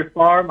Dingleberry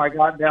farm I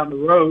got down the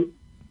road.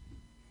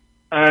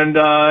 And,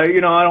 I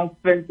don't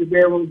think that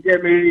they will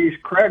give me these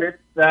credits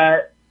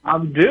that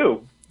I'm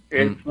due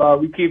if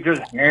we keep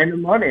just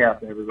handing money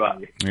out to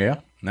everybody. Yeah.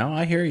 No,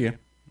 I hear you.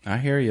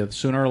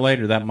 Sooner or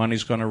later, that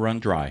money's going to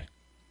run dry.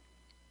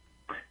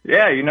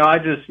 Yeah, I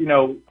just,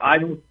 I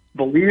don't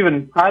believe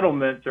in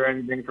entitlements or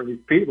anything for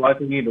these people. I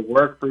think you need to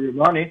work for your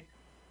money.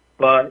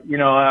 But,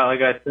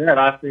 like I said,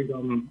 I think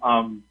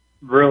I'm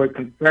really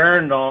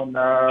concerned on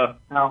how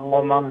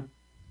all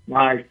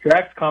my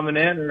checks coming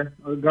in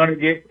are going to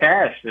get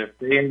cashed if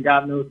they ain't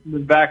got nothing to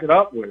back it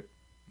up with.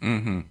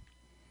 Mm-hmm.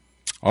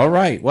 All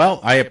right. Well,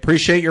 I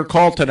appreciate your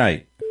call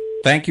tonight.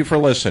 Thank you for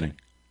listening.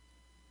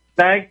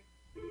 Thanks.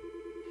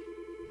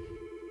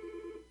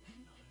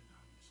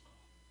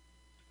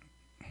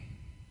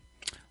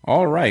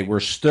 All right. We're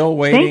still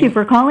waiting. Thank you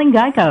for calling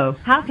Geico.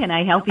 How can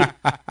I help you?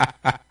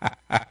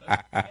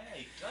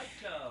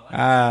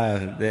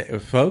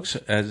 Folks,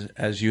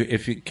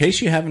 in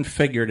case you haven't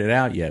figured it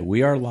out yet,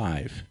 we are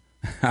live.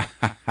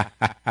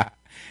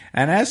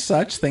 And as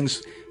such,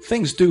 things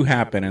do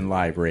happen in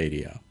live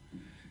radio.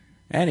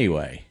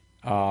 Anyway,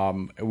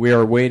 we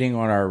are waiting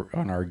on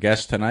our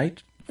guest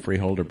tonight,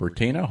 Freeholder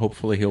Bertino.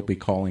 Hopefully he'll be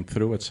calling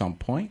through at some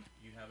point.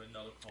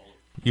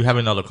 You have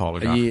another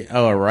caller, Doc.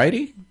 All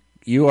righty.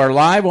 You are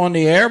live on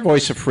the air,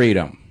 Voice of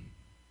Freedom.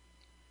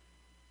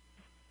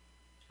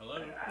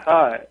 Hello.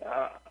 Hi,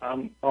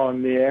 I'm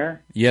on the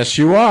air. Yes,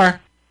 you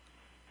are.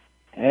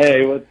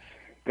 Hey, what's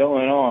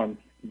going on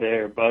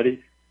there,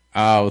 buddy?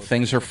 Oh,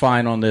 things are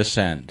fine on this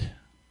end.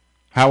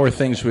 How are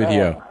things with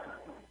you?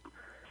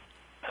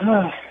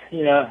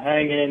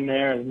 Hanging in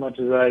there as much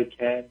as I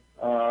can.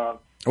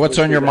 What's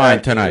on your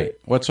mind tonight?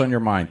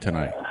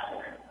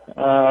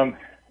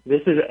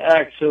 This is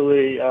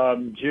actually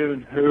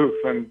Jun Hu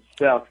from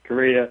South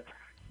Korea,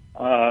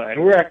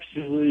 and we're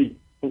actually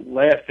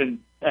laughing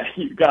at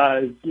you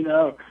guys,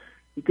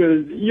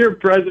 because your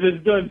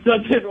president's done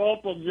such an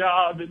awful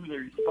job in the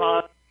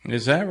response.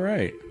 Is that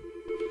right?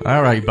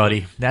 All right,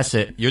 buddy. That's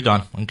it. You're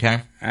done,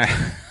 okay?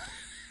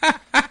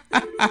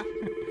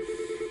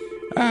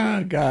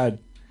 Oh, God.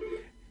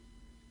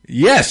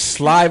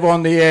 Yes, live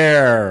on the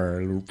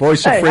air.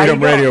 Voice of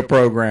Freedom radio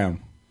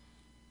program.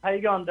 How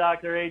you going,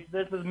 Dr. H?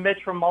 This is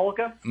Mitch from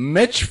Mullica.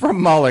 Mitch from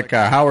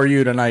Mullica. How are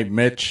you tonight,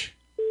 Mitch?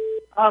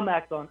 I'm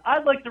excellent.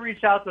 I'd like to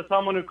reach out to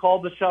someone who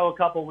called the show a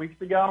couple weeks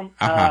ago.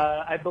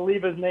 Uh-huh. I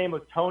believe his name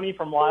was Tony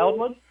from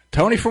Wildwood.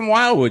 Tony from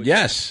Wildwood,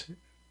 yes.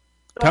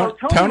 So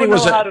Tony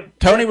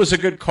was a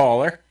good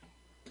caller.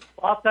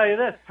 Well, I'll tell you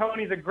this.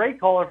 Tony's a great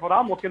caller for what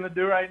I'm looking to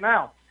do right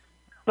now.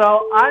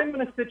 So I'm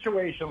in a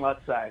situation,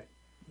 let's say.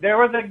 There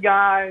was a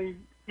guy,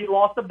 he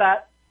lost a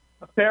bet,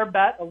 a fair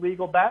bet, a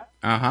legal bet.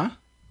 Uh-huh.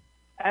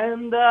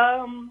 And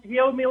he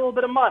owed me a little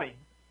bit of money.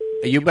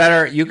 You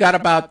got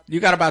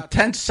about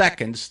 10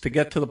 seconds to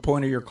get to the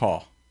point of your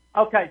call.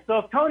 Okay, so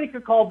if Tony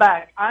could call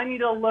back, I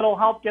need a little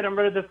help getting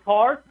rid of this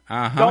car.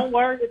 Uh-huh. Don't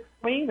worry, it's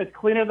clean. It's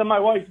cleaner than my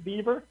wife's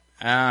beaver.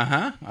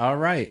 Uh-huh. All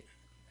right.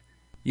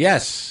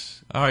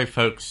 Yes. All right,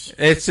 folks.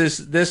 This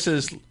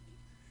is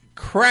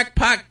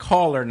crackpot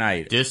caller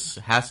night. This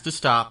has to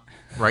stop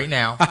right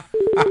now.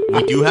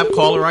 we do have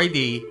caller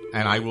ID,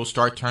 and I will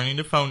start turning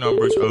the phone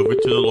numbers over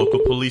to the local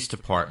police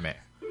department.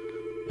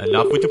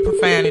 Enough with the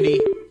profanity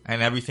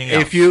and everything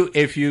else.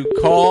 If you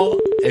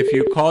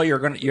call,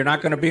 you're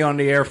not gonna be on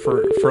the air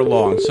for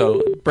long.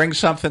 So bring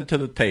something to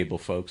the table,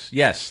 folks.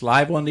 Yes,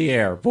 live on the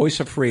air. Voice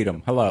of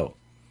Freedom. Hello.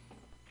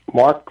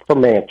 Mark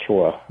from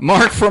Mantua.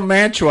 Mark from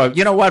Mantua.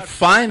 You know what?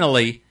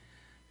 Finally,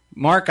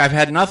 Mark, I've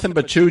had nothing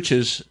but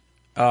chooches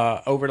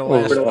over the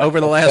last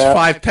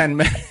 5-10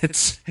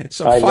 minutes.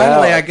 So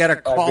finally, I get a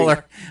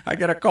caller. I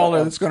get a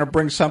caller that's going to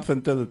bring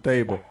something to the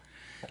table.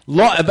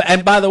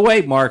 And by the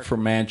way, Mark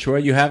from Mantua,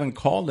 you haven't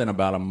called in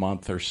about a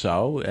month or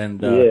so,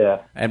 and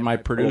and my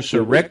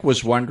producer Rick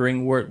was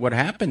wondering what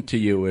happened to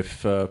you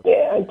if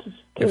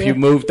you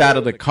moved out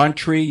of the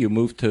country, you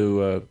moved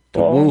to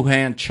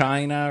Wuhan,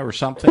 China, or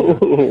something.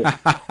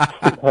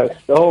 I'm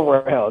still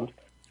around,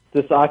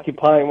 just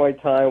occupying my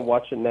time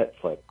watching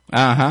Netflix.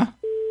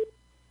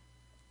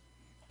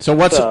 So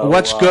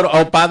what's good?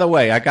 Oh, by the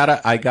way, I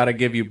gotta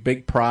give you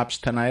big props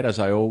tonight, as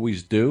I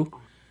always do,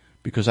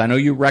 because I know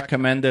you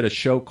recommended a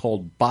show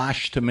called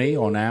Bosch to me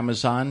on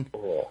Amazon.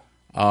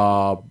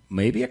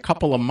 Maybe a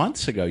couple of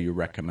months ago, you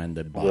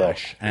recommended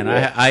Bosch, and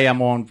I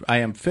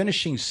am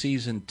finishing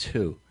season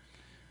 2.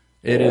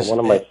 It is one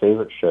of my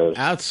favorite shows.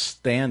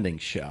 Outstanding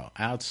show.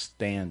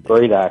 Outstanding.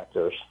 Great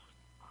actors.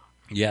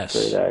 Yes.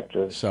 Great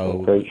actors.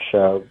 So great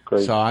show.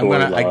 Great. So I'm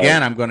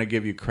gonna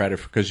give you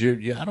credit because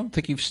I don't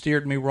think you've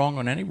steered me wrong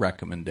on any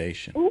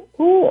recommendation.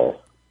 Ooh.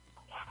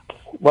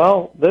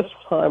 Well, this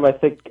time I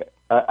think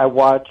I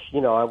watched.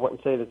 I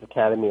wouldn't say it's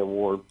Academy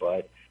Award,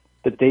 but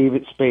the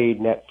David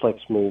Spade Netflix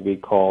movie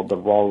called The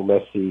Wrong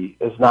Missy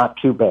is not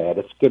too bad.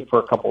 It's good for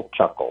a couple of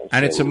chuckles.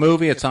 And it's a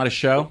movie. It's not a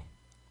show.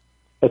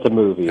 It's a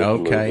movie.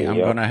 Okay, I'm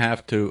gonna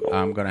have to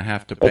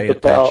pay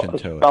attention to it.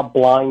 It's about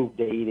blind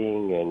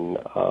dating and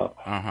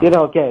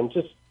again,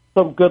 just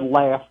some good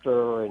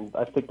laughter, and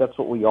I think that's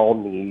what we all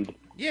need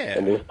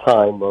in this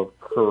time of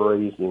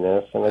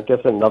craziness. And I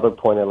guess another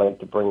point I'd like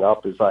to bring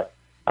up is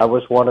I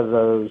was one of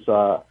those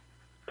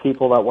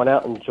people that went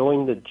out and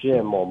joined the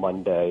gym on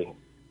Monday,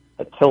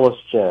 Attila's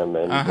gym,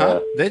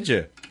 and did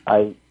you?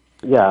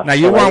 Now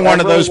you weren't one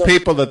of those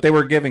people that they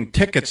were giving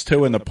tickets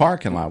to in the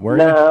parking lot, were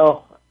you?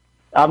 No.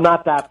 I'm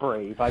not that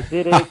brave. I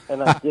did it,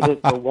 and I did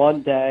it for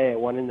one day. I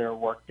went in there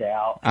and worked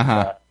out.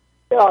 I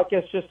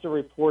guess just to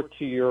report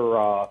to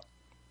your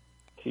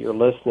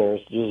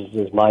listeners, just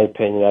is my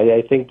opinion.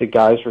 I think the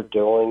guys are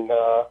doing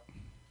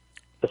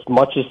as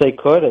much as they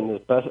could, and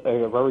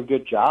a very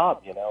good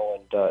job. And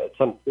it's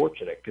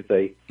unfortunate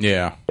because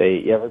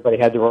everybody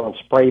had their own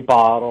spray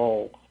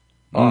bottle.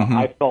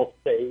 I felt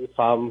safe.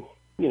 I'm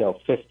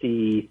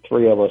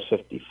 53, almost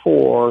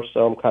 54,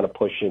 so I'm kind of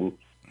pushing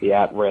the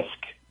at-risk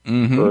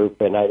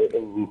group, and I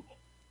didn't,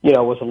 it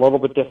was a little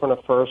bit different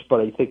at first, but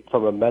I think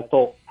from a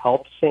mental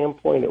health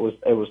standpoint, it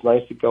was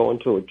nice to go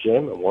into a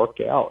gym and work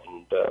out,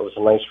 and it was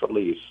a nice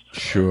release.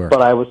 Sure.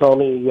 But I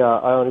only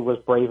was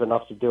brave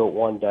enough to do it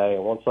one day,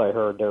 and once I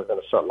heard they were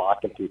going to start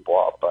locking people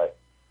up,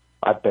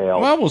 I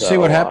bailed. Well, we'll see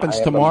what happens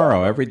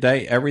tomorrow. Every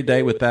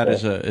day with that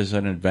is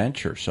an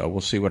adventure. So we'll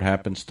see what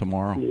happens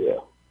tomorrow. Yeah.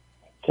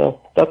 So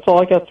that's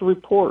all I got to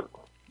report.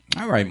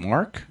 All right,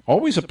 Mark.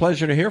 Always a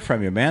pleasure to hear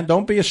from you, man.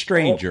 Don't be a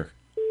stranger.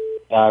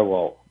 I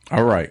won't.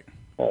 All right.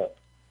 All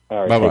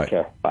right. Bye-bye. Take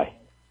care. Bye.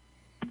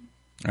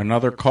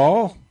 Another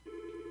call.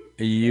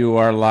 You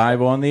are live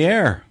on the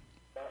air.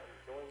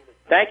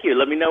 Thank you.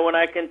 Let me know when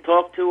I can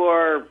talk to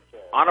our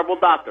honorable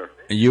doctor.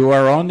 You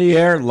are on the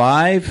air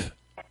live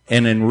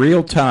and in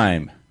real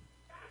time.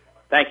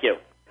 Thank you.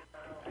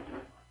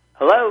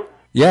 Hello?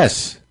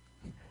 Yes.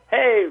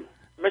 Hey,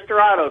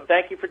 Mr. Otto,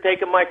 thank you for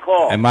taking my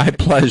call. And my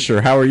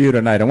pleasure. How are you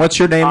tonight? And what's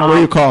your name and where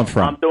are you calling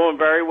from? I'm doing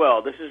very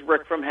well. This is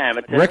Rick from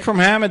Hamilton. Rick from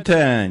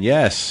Hamilton,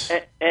 yes.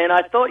 And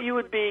I thought you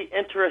would be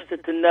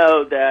interested to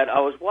know that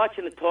I was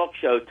watching a talk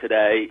show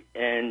today,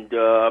 and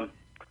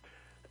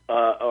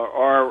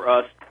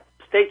our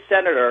state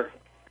senator,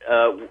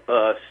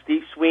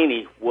 Steve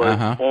Sweeney, was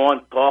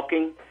on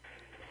talking,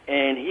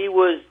 and he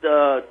was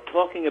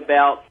talking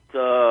about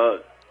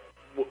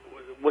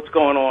what's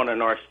going on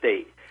in our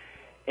state.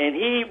 And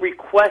he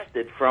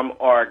requested from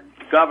our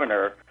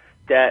governor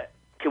that,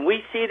 can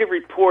we see the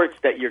reports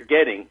that you're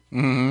getting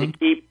to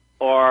keep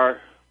our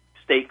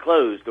state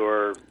closed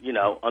or,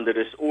 under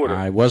this order?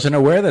 I wasn't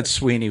aware that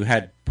Sweeney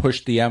had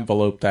pushed the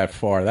envelope that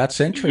far.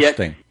 That's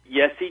interesting.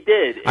 Yes, he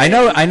did. I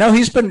know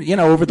he's been,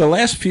 over the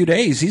last few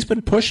days, he's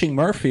been pushing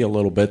Murphy a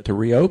little bit to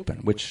reopen,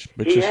 which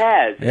he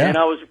has. Yeah. And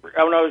I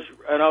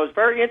was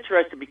very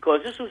interested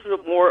because this was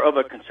more of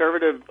a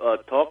conservative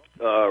talk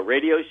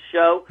radio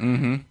show.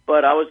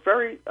 But I was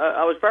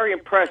very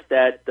impressed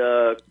that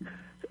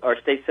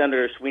our state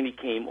senator Sweeney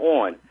came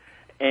on,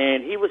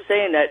 and he was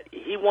saying that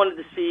he wanted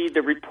to see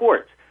the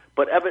reports.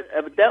 But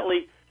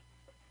evidently,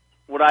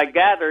 what I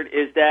gathered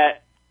is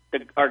that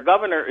our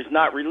governor is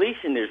not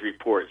releasing these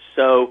reports,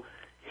 so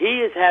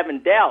he is having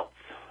doubts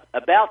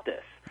about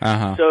this.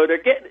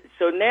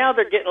 So now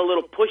they're getting a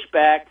little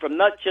pushback from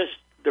not just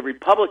the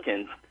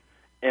Republicans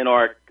in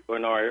our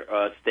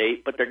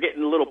state, but they're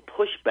getting a little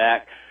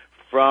pushback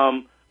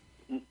from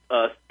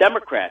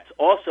Democrats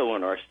also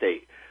in our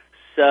state.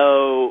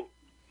 So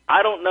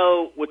I don't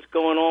know what's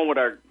going on with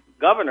our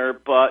governor,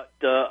 but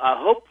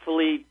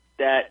hopefully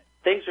that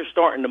things are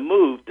starting to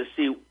move to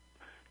see,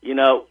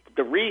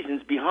 the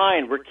reasons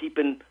behind we're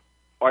keeping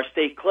our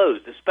state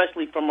closed,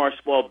 especially from our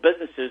small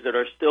businesses that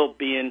are still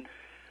being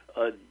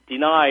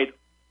denied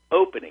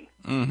opening.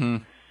 Mm-hmm.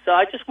 So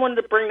I just wanted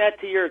to bring that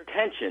to your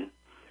attention.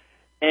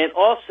 And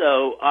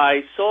also,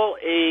 I saw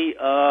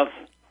a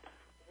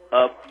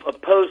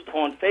post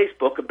on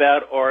Facebook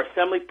about our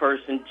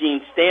assemblyperson,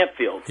 Jean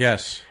Stanfield.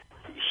 Yes.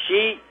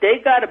 They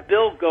got a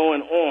bill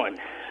going on,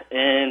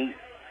 and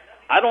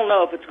I don't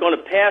know if it's going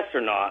to pass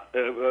or not.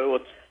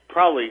 It's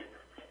probably,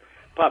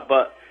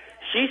 but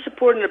she's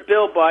supporting a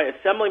bill by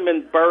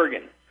Assemblyman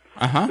Bergen,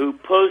 who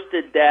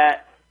posted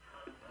that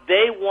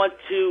they're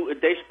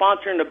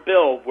sponsoring a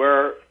bill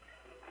where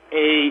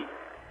a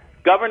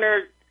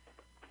governor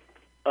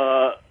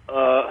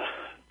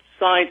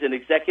signs an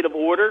executive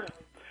order.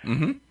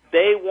 Mm-hmm.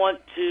 They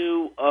want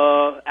to,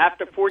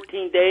 after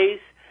 14 days,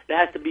 it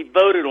has to be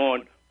voted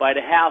on by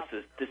the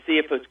houses to see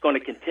if it's going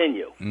to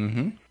continue.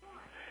 Mm-hmm.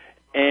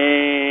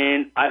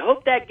 And I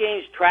hope that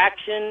gains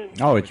traction.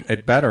 Oh,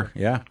 it better,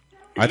 yeah.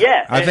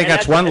 I think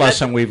that's one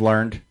lesson we've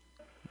learned.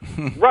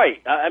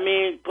 Right. I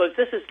mean, because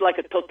this is like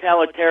a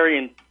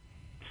totalitarian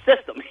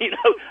system.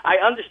 I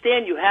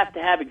understand you have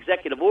to have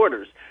executive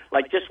orders,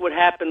 like just what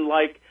happened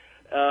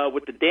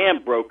with the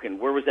dam broken.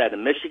 Where was that,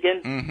 in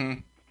Michigan? Mm-hmm.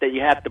 That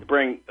you have to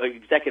bring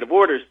executive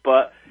orders,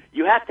 but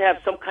you have to have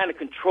some kind of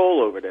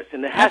control over this.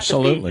 And it has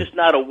to be just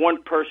not a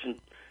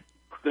one-person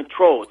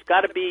control. It's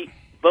got to be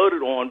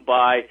voted on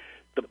by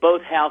the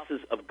both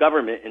houses of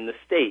government in the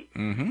state.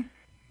 Mm-hmm.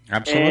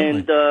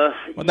 Absolutely.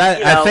 And,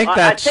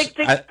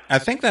 I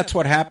think that's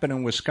what happened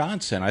in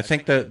Wisconsin. I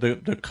think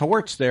the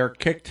courts there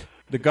kicked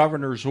the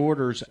governor's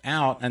orders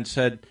out and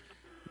said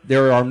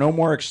there are no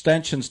more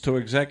extensions to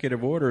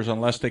executive orders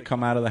unless they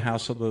come out of the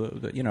house of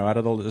out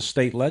of the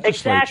state legislature.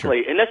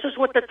 Exactly, and this is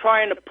what they're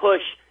trying to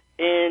push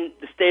in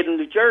the state of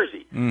New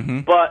Jersey.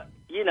 Mm-hmm. But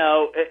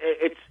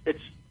it's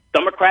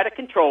Democratic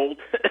controlled,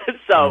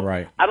 so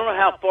right. I don't know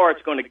how far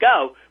it's going to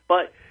go.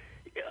 But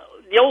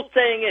the old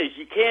saying is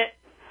you can't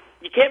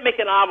make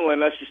an omelet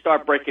unless you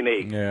start breaking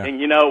eggs. Yeah.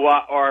 And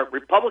our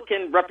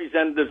Republican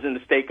representatives in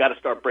the state got to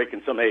start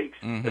breaking some eggs,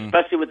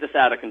 especially with this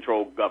out of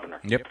control governor.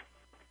 Yep.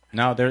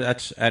 No,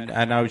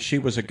 I know she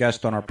was a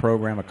guest on our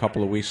program a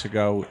couple of weeks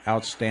ago.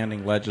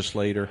 Outstanding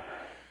legislator,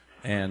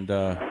 and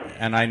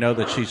I know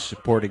that she's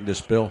supporting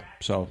this bill.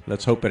 So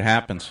let's hope it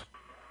happens.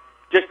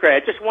 Just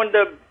great. I just wanted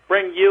to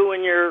bring you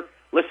and your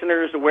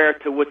listeners aware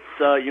to what's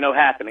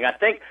happening. I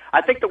think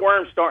the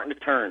worm's starting to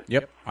turn.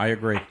 Yep, I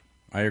agree.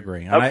 And,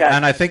 okay.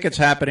 I think it's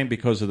happening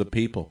because of the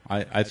people.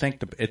 I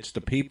think it's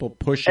the people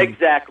pushing.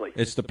 Exactly.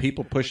 It's the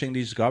people pushing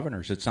these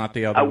governors. It's not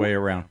the other way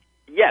around.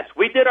 Yes,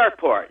 we did our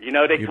part. They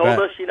told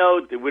us, we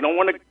don't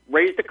want to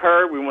raise the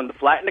curve. We want to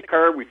flatten the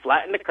curve. We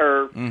flattened the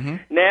curve. Mm-hmm.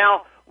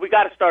 Now we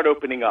got to start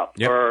opening up,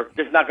 yep. or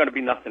there's not going to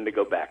be nothing to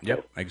go back to.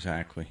 Yep,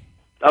 exactly.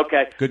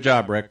 Okay. Good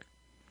job, Rick.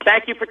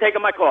 Thank you for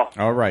taking my call.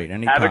 All right,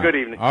 anytime. Have a good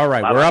evening. All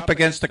right, Bye-bye. We're up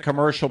against a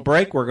commercial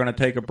break. We're going to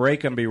take a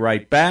break and be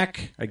right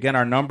back. Again,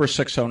 our number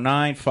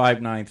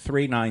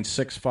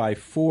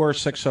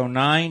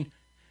 609-593-9654,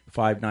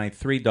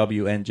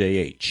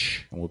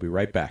 609-593-WNJH. And we'll be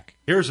right back.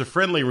 Here's a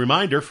friendly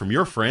reminder from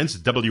your friends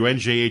at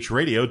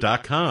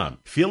WNJHradio.com.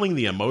 Feeling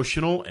the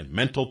emotional and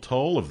mental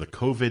toll of the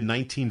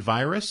COVID-19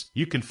 virus?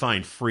 You can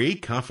find free,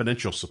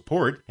 confidential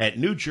support at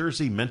New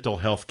Jersey Mental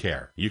Health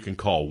Care. You can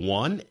call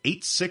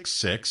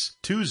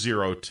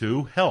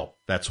 1-866-202-HELP.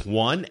 That's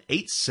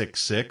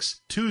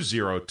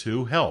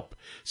 1-866-202-HELP.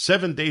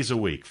 7 days a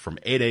week from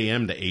 8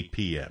 a.m. to 8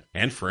 p.m.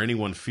 And for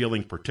anyone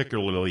feeling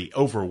particularly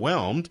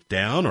overwhelmed,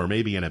 down, or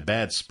maybe in a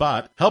bad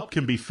spot, help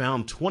can be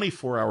found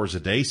 24 hours a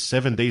day,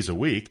 7 days a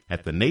week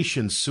at the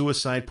nation's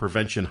suicide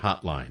prevention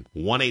hotline,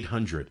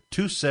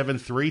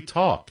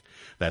 1-800-273-TALK.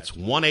 That's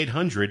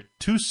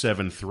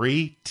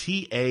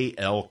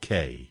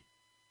 1-800-273-TALK.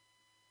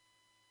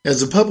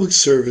 As a public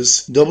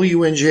service,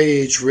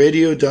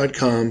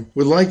 WNJHradio.com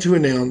would like to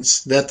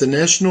announce that the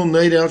National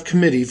Night Out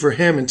Committee for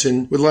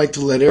Hamilton would like to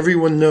let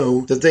everyone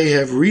know that they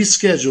have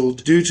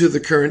rescheduled due to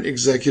the current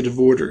executive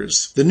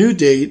orders. The new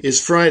date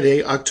is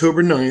Friday,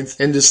 October 9th,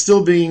 and is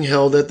still being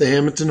held at the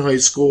Hamilton High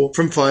School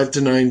from 5 to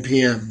 9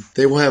 p.m.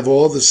 They will have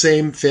all the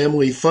same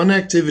family fun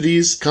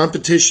activities,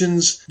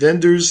 competitions,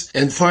 vendors,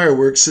 and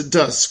fireworks at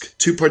dusk.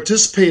 To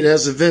participate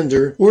as a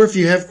vendor, or if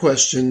you have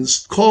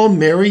questions, call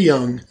Mary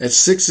Young at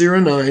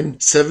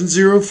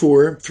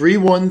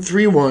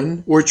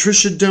 609-704-3131 or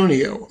Tricia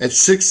Donio at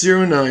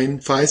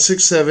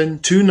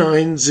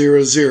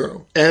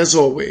 609-567-2900. As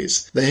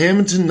always, the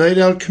Hamilton Night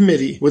Out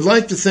Committee would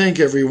like to thank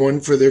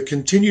everyone for their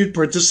continued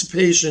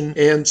participation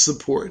and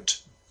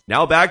support.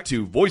 Now back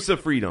to Voice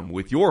of Freedom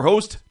with your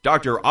host,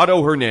 Dr.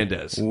 Otto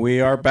Hernandez. We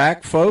are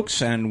back,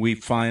 folks, and we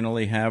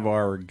finally have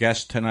our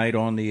guest tonight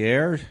on the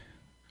air,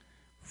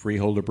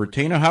 Freeholder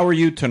Bertino. How are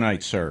you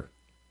tonight, sir?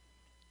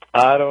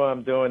 Otto,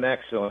 I'm doing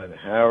excellent.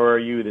 How are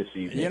you this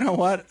evening? You know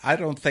what? I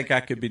don't think I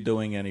could be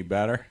doing any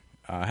better.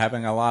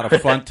 Having a lot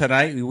of fun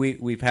tonight.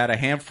 We've had a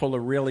handful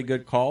of really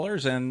good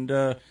callers and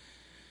a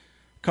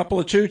couple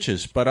of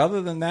chooches. But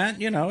other than that,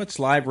 it's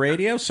live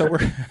radio, so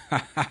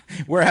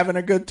we're having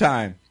a good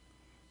time.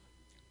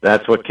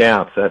 That's what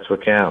counts. That's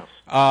what counts.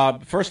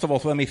 First of all,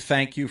 let me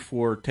thank you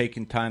for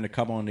taking time to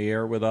come on the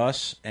air with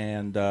us.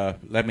 And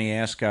let me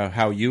ask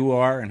how you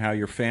are and how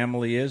your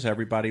family is.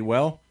 Everybody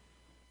well?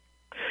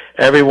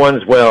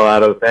 Everyone's well,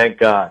 Otto. Thank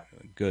God.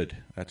 Good.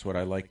 That's what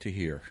I like to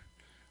hear.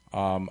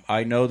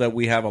 I know that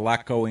we have a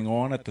lot going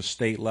on at the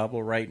state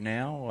level right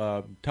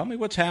now. Tell me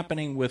what's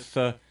happening with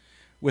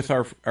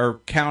our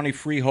county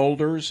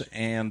freeholders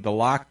and the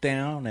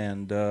lockdown,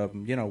 and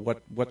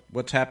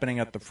what's happening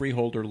at the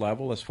freeholder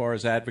level as far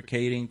as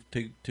advocating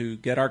to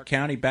get our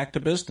county back to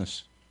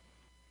business.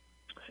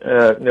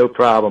 No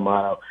problem,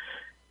 Otto.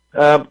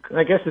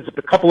 I guess it's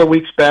a couple of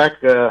weeks back,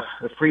 the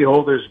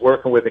freeholders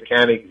working with the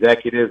county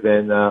executive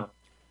and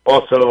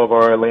also of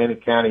our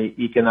Atlantic County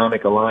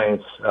Economic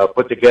Alliance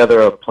put together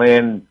a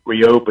planned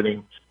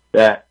reopening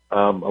that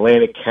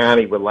Atlantic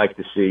County would like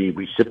to see.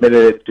 We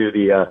submitted it to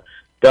the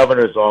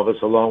governor's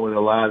office along with a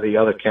lot of the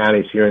other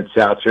counties here in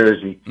South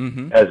Jersey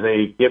as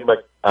they give them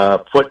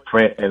a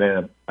footprint and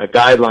a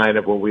guideline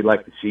of what we'd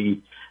like to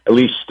see at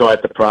least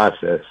start the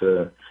process.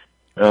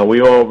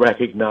 We all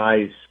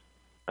recognize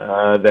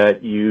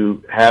that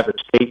you have a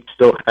state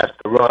still has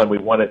to run. We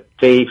want it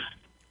safe,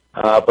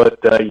 but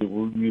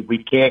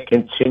we can't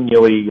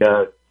continually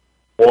go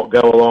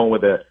along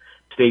with a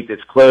state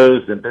that's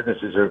closed and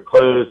businesses are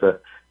closed.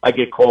 I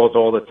get calls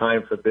all the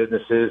time for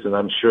businesses, and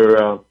I'm sure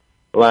a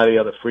lot of the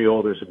other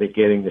freeholders have been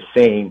getting the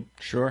same.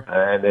 Sure.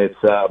 And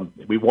it's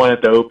we want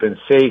it to open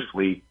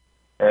safely,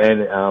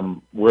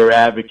 and we're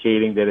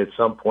advocating that at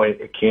some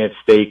point it can't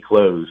stay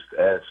closed,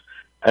 as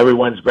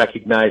everyone's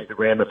recognized the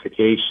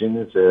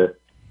ramifications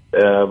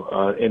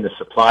in the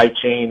supply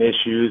chain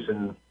issues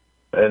and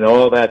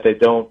all that.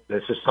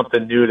 This is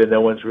something new that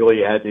no one's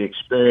really had the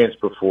experience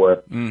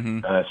before,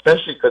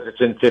 especially because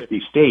it's in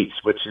 50 states,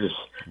 which is,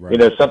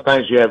 right.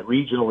 Sometimes you have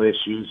regional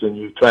issues and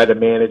you try to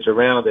manage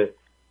around it.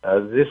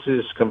 This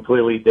is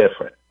completely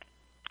different.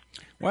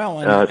 Well,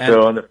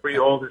 so on the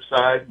freeholder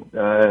side,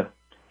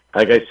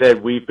 like I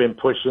said, we've been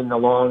pushing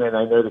along, and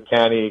I know the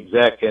county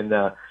exec and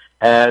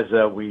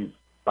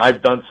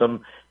I've done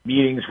some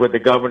meetings with the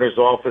governor's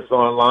office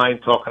online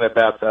talking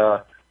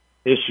about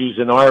issues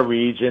in our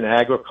region,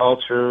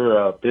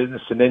 agriculture,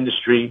 business and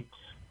industry.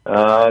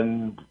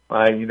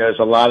 There's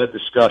a lot of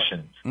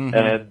discussion,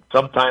 and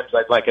sometimes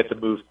I'd like it to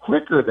move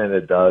quicker than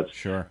it does.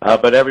 Sure.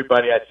 But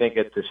everybody, I think,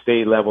 at the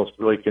state level is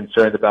really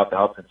concerned about the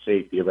health and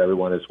safety of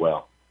everyone as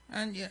well.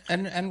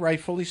 And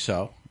rightfully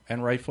so.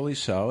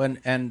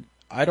 And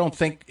I don't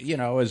think,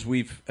 as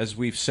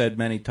we've said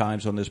many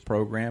times on this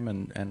program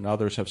and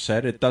others have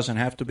said, it doesn't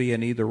have to be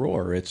an either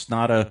or. It's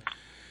not a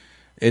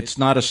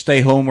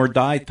stay home or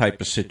die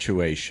type of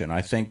situation.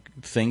 I think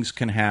things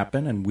can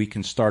happen and we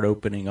can start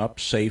opening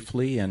up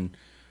safely and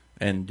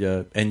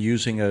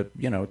using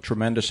a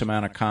tremendous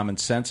amount of common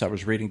sense. I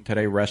was reading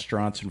today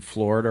restaurants in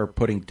Florida are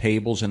putting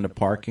tables in the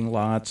parking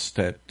lots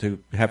to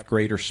have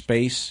greater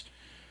space.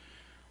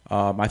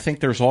 I think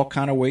there's all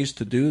kind of ways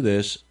to do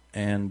this.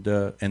 And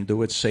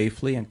do it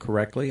safely and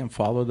correctly and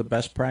follow the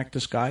best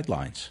practice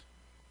guidelines.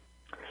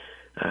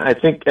 I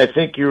think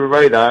you're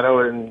right, Otto.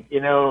 And,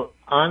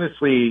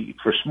 honestly,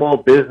 for small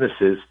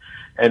businesses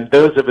and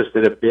those of us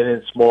that have been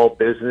in small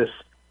business,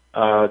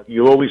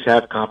 you always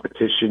have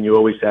competition. You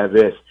always have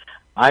this.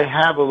 I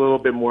have a little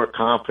bit more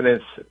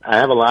confidence. I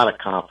have a lot of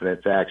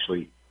confidence,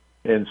 actually,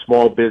 in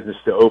small business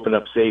to open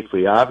up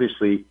safely.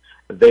 Obviously,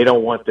 they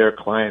don't want their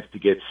clients to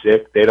get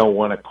sick. They don't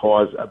want to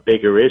cause a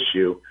bigger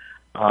issue.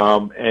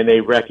 And they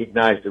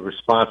recognize the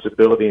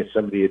responsibility and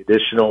some of the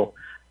additional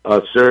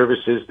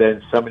services,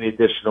 then some of the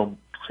additional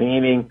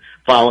cleaning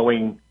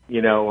following,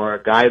 our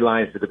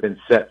guidelines that have been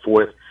set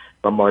forth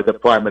from our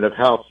Department of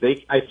Health.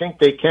 I think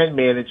they can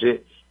manage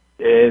it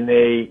in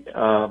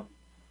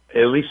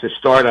at least a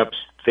startup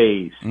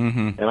phase.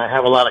 And I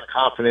have a lot of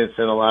confidence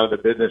in a lot of the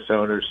business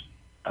owners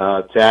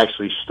to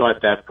actually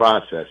start that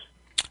process.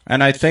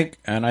 And I think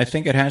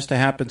it has to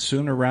happen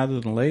sooner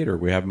rather than later.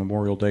 We have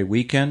Memorial Day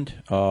weekend.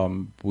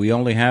 We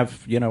only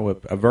have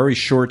a very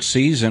short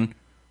season,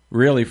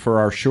 really, for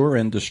our shore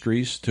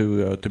industries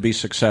to be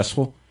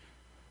successful.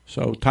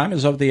 So time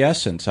is of the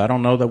essence. I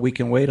don't know that we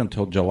can wait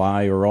until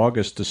July or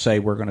August to say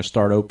we're going to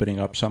start opening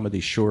up some of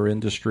these shore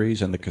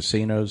industries and the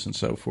casinos and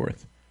so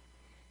forth.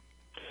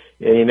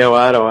 Yeah,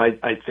 Otto,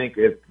 I think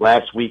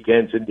last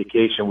weekend's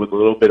indication with a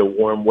little bit of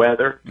warm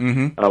weather,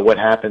 what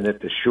happened at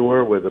the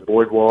shore with the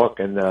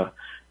boardwalk and a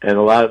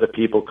lot of the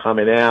people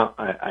coming out,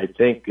 I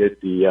think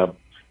that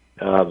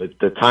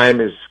the time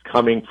is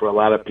coming for a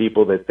lot of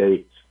people that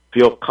they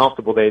feel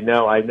comfortable.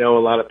 I know a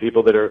lot of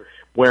people that are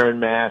wearing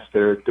masks,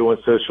 that are doing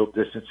social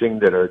distancing,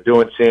 that are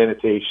doing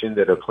sanitation,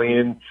 that are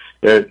cleaning.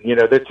 They're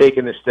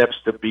taking the steps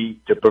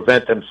to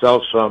prevent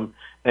themselves from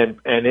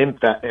and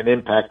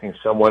impacting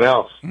someone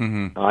else.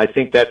 I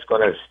think that's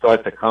going to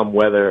start to come,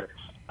 whether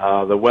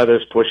the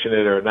weather's pushing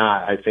it or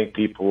not, I think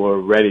people are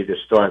ready to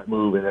start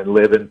moving and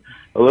living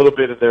a little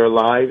bit of their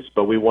lives,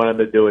 but we want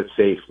them to do it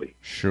safely.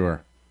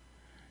 Sure.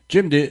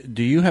 Jim,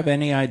 do you have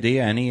any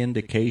idea, any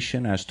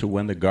indication as to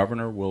when the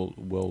governor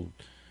will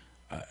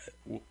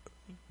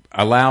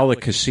allow the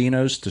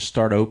casinos to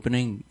start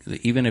opening,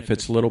 even if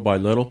it's little by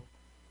little?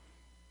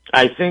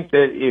 I think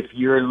that if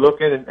you're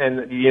looking,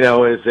 and you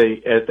know, at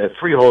the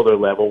freeholder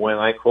level, when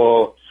I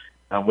call,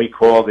 we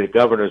call the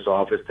governor's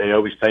office, they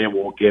always tell you,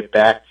 we'll get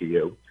back to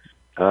you.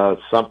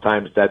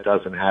 Sometimes that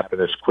doesn't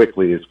happen as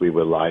quickly as we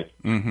would like.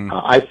 Mm-hmm.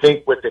 I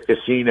think with the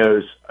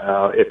casinos,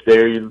 if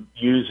they're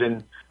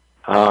using,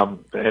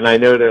 and I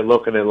know they're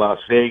looking at Las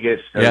Vegas,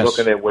 they're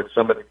looking at what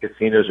some of the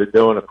casinos are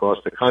doing across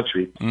the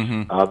country.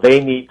 Mm-hmm.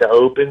 They need to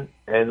open,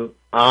 and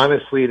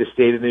honestly, the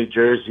state of New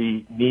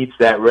Jersey needs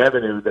that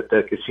revenue that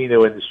the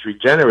casino industry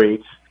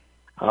generates.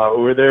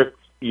 Or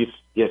you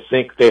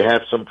think they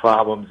have some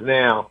problems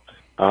now.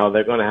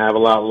 They're going to have a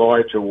lot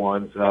larger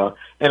ones,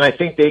 and I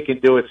think they can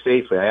do it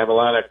safely. I have a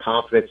lot of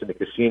confidence in the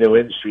casino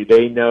industry.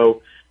 They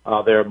know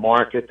their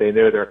market, they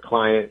know their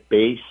client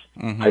base.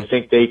 Mm-hmm. I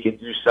think they can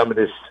do some of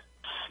this,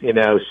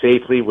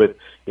 safely with,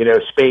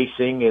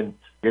 spacing, and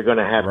you're going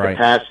to have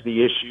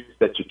capacity issues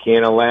that you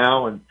can't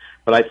allow.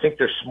 But I think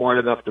they're smart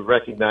enough to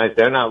recognize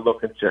they're not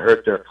looking to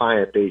hurt their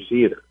client base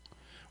either.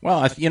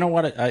 Well, you know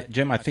what,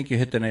 Jim, I think you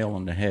hit the nail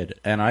on the head.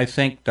 And I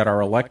think that our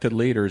elected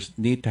leaders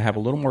need to have a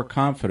little more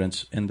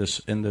confidence in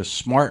the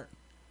smart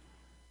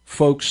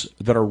folks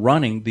that are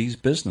running these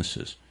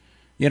businesses.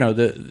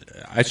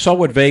 I saw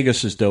what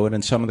Vegas is doing,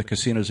 and some of the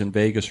casinos in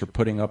Vegas are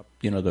putting up,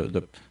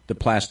 the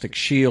plastic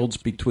shields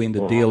between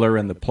the dealer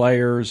and the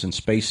players, and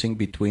spacing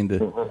between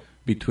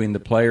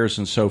the players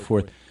and so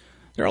forth.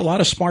 There are a lot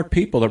of smart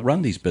people that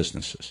run these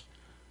businesses.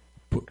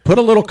 Put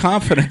a little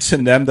confidence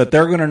in them that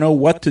they're going to know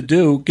what to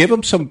do. Give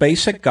them some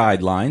basic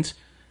guidelines,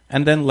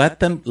 and then let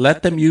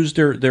them use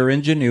their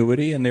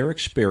ingenuity and their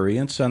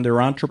experience and their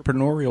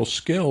entrepreneurial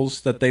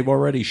skills that they've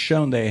already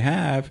shown they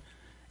have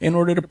in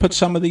order to put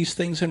some of these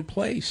things in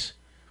place.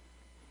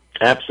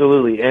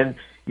 Absolutely. And,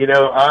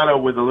 Otto,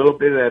 with a little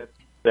bit of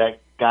that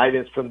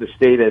guidance from the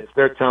state,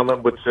 they're telling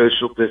them with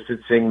social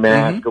distancing,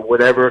 mask, or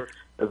whatever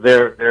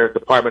their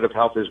Department of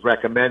Health is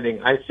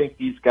recommending, I think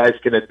these guys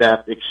can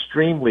adapt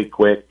extremely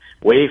quick,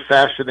 way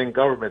faster than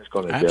government's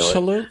going to do it.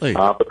 Absolutely.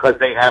 Because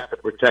they have to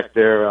protect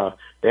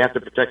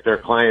their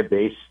client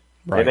base,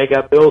 right. And they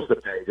got bills to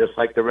pay, just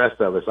like the rest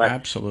of us.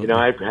 Absolutely.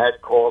 I've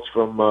had calls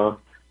from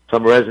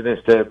some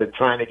residents that have been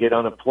trying to get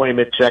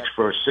unemployment checks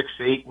for 6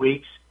 to 8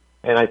 weeks,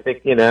 and I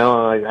think I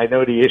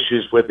know the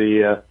issues with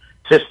the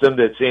system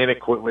that's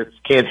inadequate,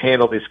 can't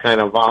handle this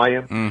kind of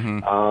volume.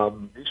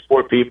 Mm-hmm. These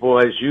poor people,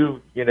 as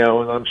and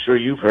I'm sure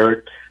you've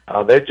heard,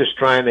 they're just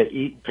trying to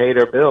eat and pay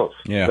their bills.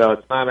 Yeah. So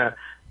it's not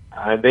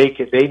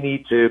they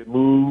need to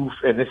move,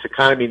 and this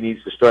economy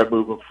needs to start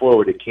moving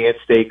forward. It can't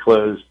stay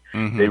closed.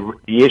 Mm-hmm.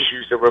 The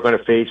issues that we're going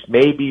to face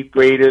may be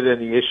greater than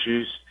the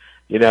issues,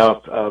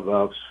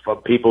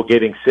 of people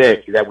getting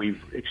sick that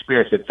we've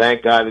experienced. And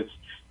thank God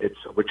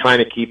we're trying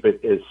to keep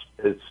it as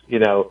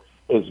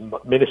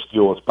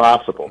minuscule as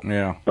possible.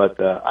 Yeah. But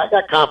I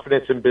got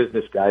confidence in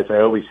business, guys. I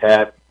always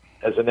have.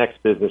 As an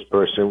ex-business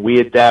person,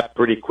 we adapt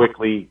pretty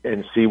quickly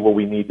and see what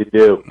we need to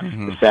do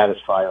to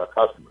satisfy our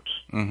customers.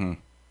 Mm-hmm.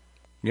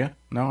 Yeah.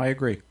 No, I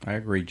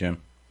agree, Jim.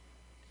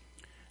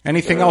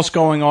 Anything else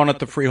going on at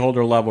the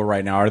freeholder level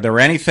right now? Are there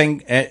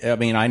anything? I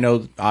mean, I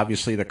know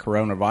obviously the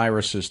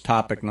coronavirus is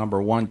topic number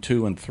 1,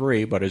 2, and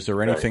 3, but is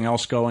there anything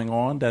else going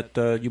on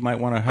that you might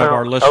want to have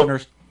our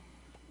listeners?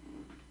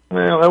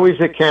 Well, always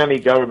the county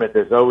government.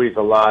 There's always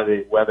a lot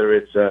of, whether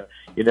it's, as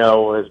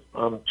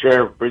I'm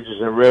chair of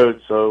Bridges and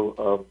Roads,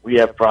 so we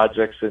have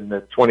projects in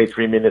the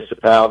 23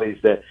 municipalities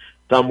that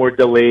some were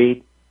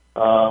delayed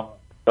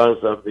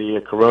because of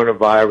the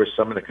coronavirus.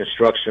 Some of the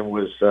construction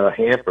was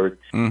hampered.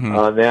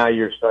 Mm-hmm. Now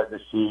you're starting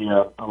to see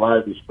a lot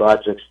of these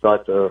projects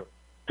start to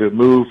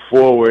move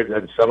forward,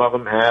 and some of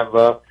them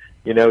have,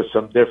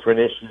 some different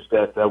issues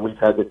that we've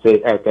had to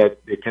take,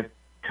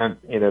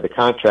 the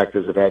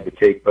contractors have had to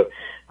take, but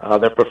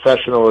they're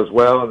professional as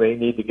well, and they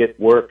need to get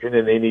working,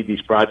 and they need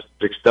these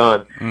projects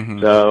done.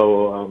 Mm-hmm.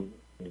 So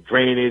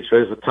drainage,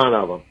 there's a ton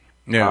of them.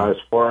 Yeah. As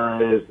far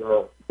as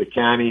the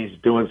county's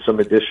doing some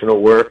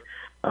additional work,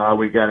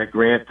 we got a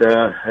grant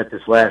at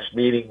this last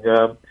meeting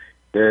from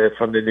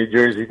the New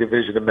Jersey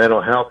Division of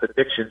Mental Health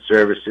Addiction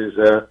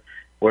Services,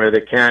 where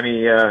the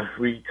county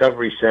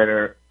recovery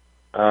center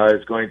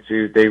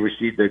they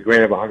received a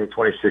grant of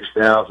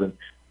 $126,000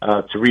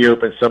 to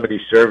reopen some of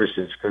these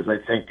services, because I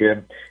think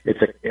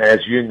as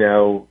you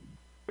know,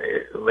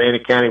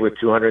 Atlantic County with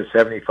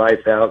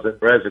 275,000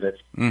 residents,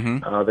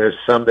 there's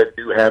some that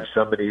do have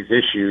some of these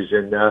issues,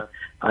 and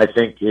I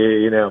think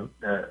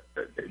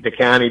the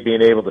county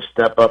being able to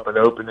step up and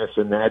open this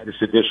and add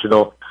this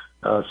additional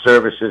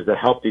services to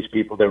help these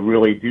people that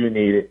really do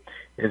need it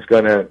is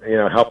going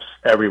to helps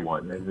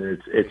everyone,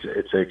 and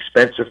it's an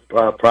expensive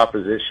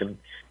proposition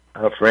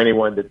for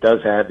anyone that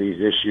does have these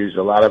issues.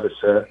 A lot of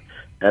us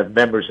have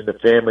members in the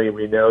family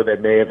we know that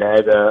may have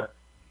had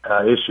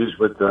issues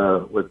with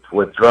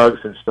drugs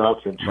and stuff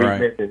and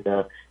treatment, and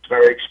it's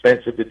very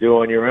expensive to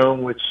do on your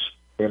own. Which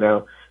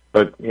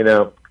but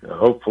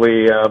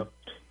hopefully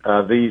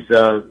these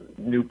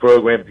new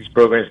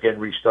programs, getting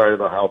restarted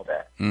will help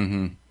that.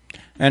 Mm-hmm.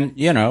 And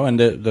and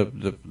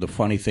the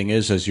funny thing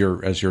is, as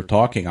you're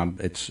talking,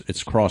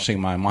 it's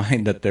crossing my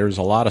mind that there's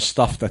a lot of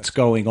stuff that's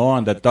going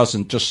on that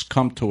doesn't just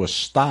come to a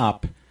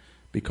stop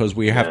because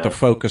we have to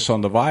focus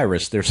on the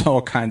virus. There's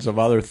all kinds of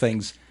other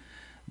things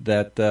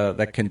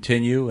that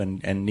continue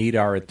and need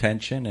our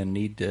attention and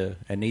need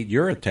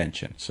your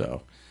attention.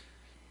 So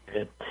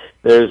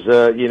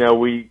there's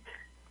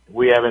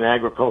we have an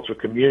agricultural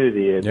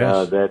community and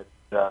that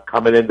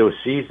coming into a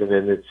season,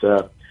 and it's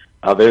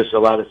there's a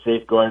lot of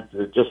safeguards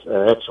that just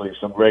actually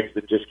some regs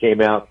that just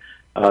came out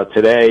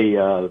today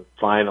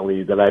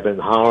finally that I've been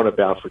hollering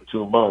about for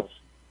 2 months.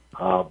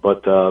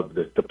 But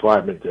the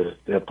Department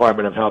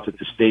of Health at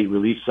the state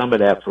released some of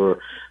that for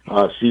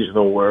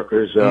seasonal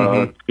workers.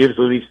 Gives at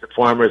least the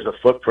farmers a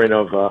footprint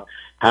of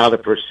how to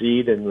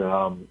proceed and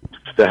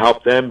to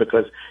help them,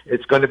 because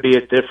it's going to be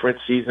a different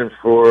season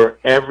for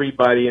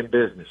everybody in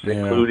business,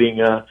 including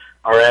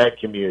our ag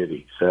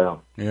community.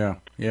 So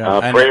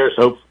prayers,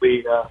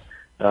 hopefully,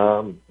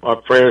 our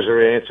prayers are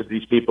answered.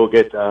 These people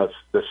get the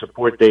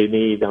support they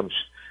need.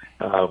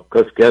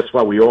 Because guess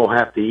what? We all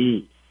have to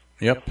eat.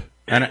 Yep.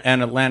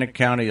 And Atlantic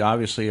County,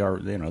 obviously,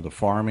 the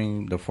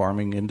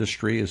farming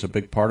industry is a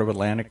big part of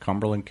Atlantic,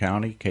 Cumberland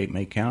County, Cape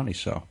May County.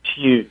 So it's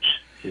huge.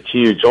 It's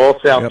huge. All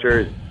South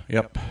Jersey.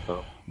 Yep.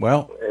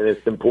 Well, and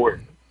it's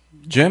important.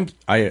 Jim,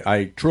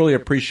 I truly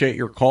appreciate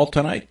your call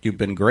tonight. You've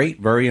been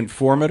great, very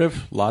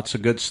informative, lots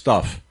of good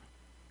stuff.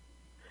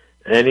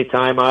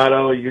 Anytime,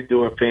 Otto. You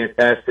do a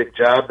fantastic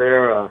job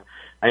there.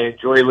 I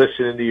enjoy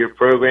listening to your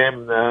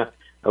program.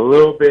 A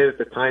little bit at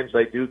the times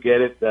I do get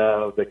it,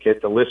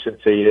 get to listen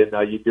to you.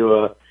 Now you do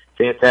a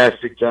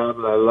fantastic job,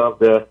 and I love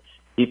to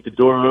keep the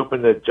door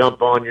open to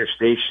jump on your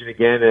station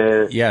again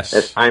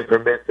as time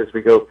permits as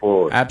we go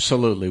forward.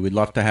 Absolutely. We'd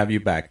love to have you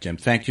back, Jim.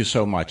 Thank you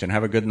so much, and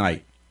have a good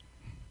night.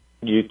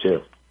 You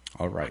too.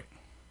 All right.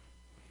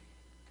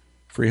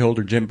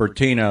 Freeholder Jim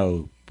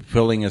Bertino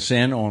filling us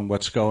in on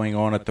what's going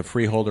on at the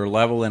freeholder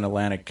level in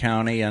Atlantic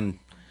County. And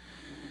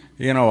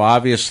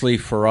obviously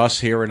for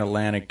us here in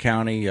Atlantic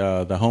County,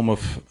 the home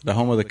of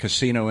the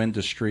casino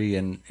industry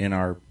in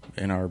our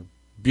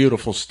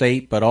beautiful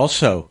state, but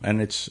also and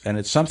it's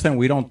something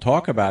we don't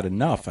talk about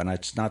enough, and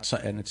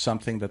it's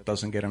something that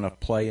doesn't get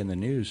enough play in the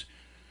news.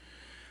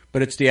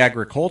 But it's the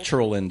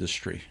agricultural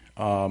industry,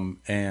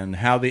 and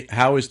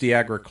how is the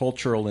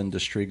agricultural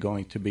industry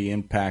going to be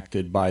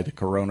impacted by the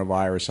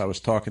coronavirus? I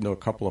was talking to a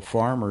couple of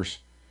farmers,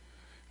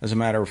 as a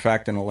matter of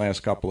fact, in the last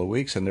couple of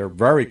weeks, and they're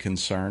very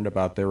concerned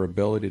about their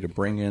ability to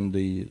bring in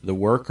the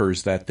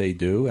workers that they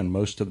do, and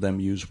most of them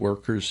use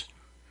workers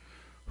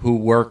who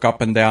work up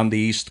and down the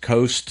East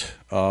Coast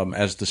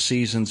as the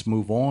seasons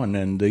move on,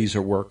 and these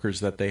are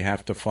workers that they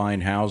have to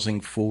find housing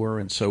for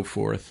and so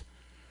forth.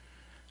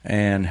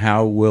 And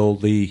how will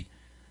the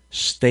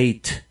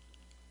state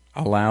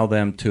allow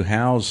them to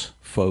house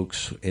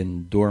folks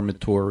in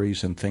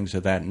dormitories and things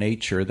of that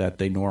nature that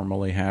they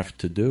normally have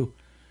to do?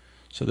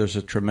 So there's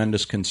a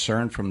tremendous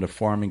concern from the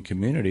farming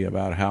community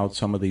about how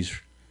some of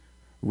these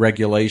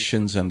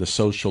regulations and the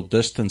social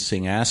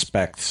distancing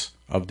aspects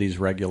of these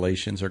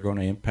regulations are going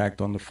to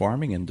impact on the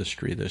farming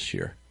industry this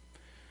year.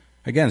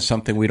 Again,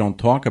 something we don't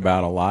talk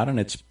about a lot, and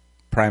it's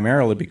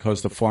primarily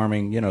because the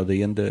farming,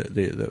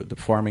 the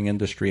farming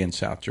industry in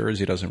South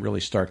Jersey doesn't really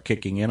start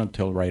kicking in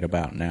until right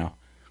about now.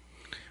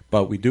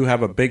 But we do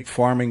have a big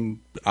farming,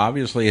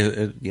 obviously,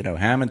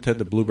 Hamilton,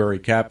 the blueberry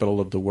capital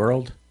of the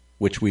world,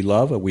 which we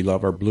love. We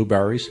love our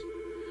blueberries.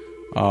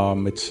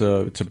 It's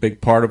a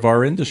big part of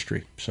our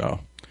industry. So,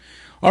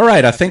 all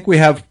right, I think we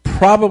have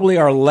probably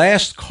our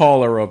last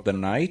caller of the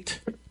night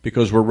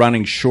because we're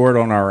running short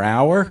on our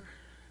hour.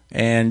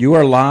 And you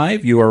are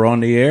live. You are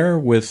on the air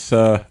with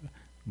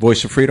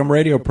Voice of Freedom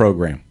radio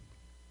program.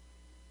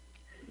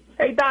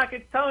 Hey, Doc,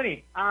 it's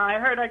Tony. I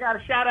heard I got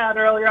a shout-out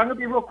earlier. I'm going to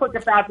be real quick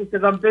about this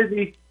because I'm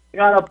busy. I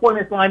got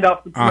appointments lined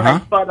up for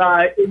tonight. But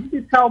if you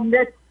could tell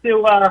Nick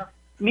to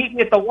meet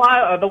me at the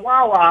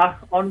Wawa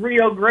on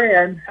Rio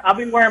Grande, I'll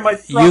be wearing my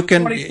Trump You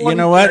can. You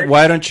know what?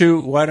 Why don't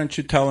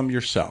you tell him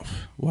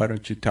yourself? Why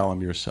don't you tell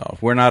him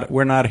yourself? We're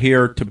not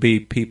here to be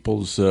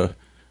people's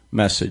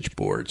message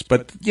boards.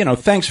 But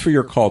thanks for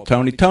your call,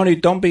 Tony. Tony,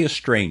 don't be a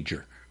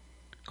stranger.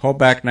 Call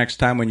back next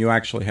time when you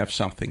actually have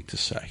something to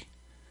say.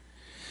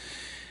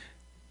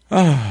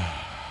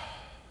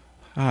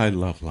 I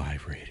love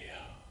live radio.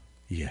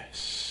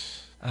 Yes.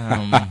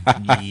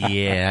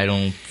 Yeah, I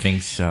don't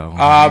think so.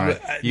 Right.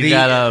 You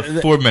got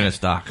 4 minutes,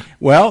 Doc.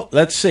 Well,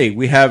 let's see.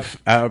 We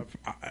have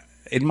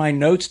in my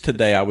notes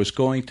today. I was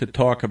going to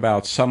talk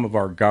about some of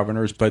our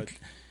governors, but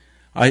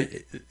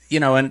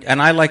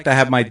and I like to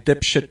have my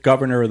Dipshit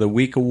Governor of the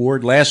Week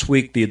award. Last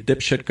week, the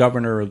Dipshit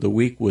Governor of the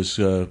Week was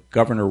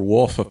Governor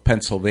Wolf of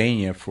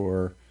Pennsylvania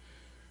for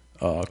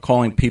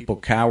calling people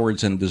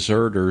cowards and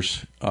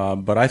deserters.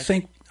 But I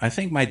think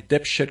my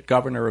Dipshit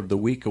Governor of the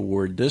Week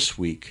award this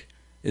week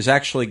is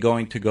actually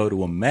going to go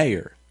to a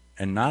mayor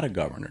and not a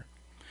governor.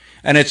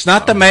 And it's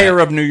not the mayor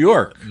of New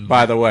York,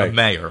 by the way. A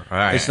mayor. All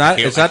right. It's not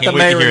the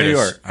mayor of New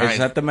York. All It's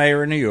not the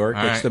mayor of New York.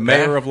 All It's right. the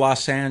mayor of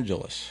Los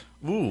Angeles.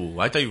 Ooh,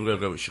 I thought you were going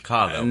to go with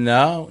Chicago.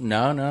 No.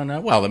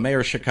 Well, the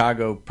mayor of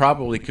Chicago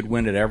probably could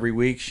win it every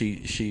week.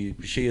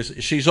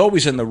 She's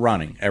always in the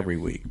running every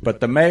week. But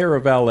the mayor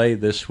of L.A.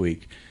 this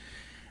week,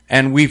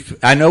 and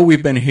I know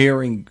we've been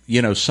hearing,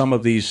 some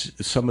of these,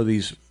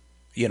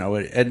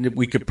 and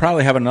we could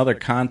probably have another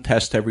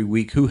contest every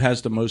week. Who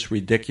has the most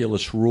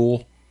ridiculous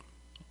rule,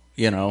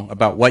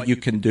 about what you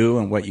can do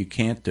and what you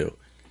can't do?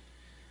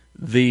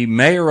 The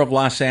mayor of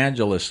Los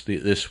Angeles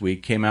this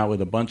week came out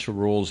with a bunch of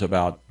rules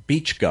about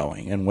beach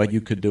going and what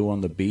you could do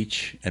on the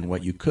beach and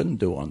what you couldn't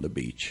do on the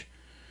beach.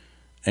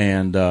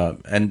 And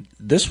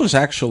this was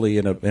actually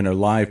in a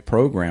live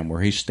program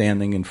where he's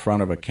standing in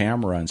front of a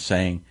camera and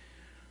saying,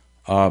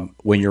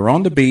 when you're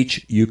on the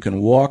beach, you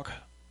can walk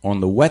on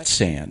the wet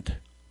sand,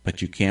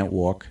 but you can't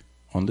walk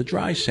on the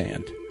dry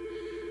sand,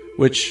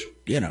 which,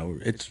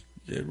 it's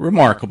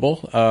remarkable.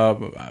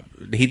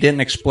 He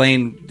didn't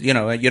explain,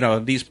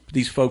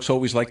 these folks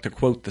always like to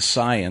quote the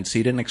science.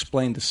 He didn't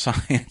explain the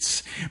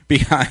science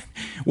behind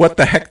what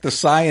the heck the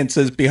science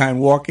is behind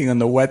walking on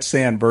the wet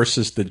sand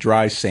versus the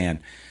dry sand.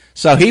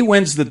 So he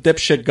wins the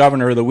Dipshit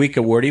Governor of the Week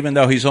award, even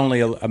though he's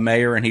only a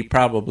mayor and he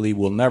probably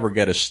will never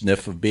get a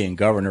sniff of being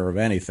governor of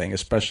anything,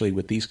 especially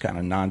with these kind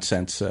of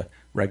nonsense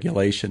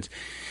regulations.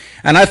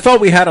 And I thought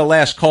we had a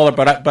last caller,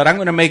 but I'm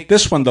going to make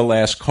this one the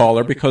last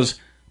caller because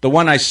the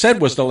one I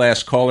said was the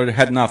last caller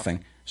had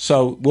nothing.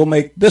 So we'll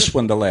make this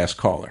one the last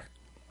caller.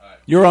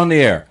 You're on the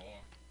air.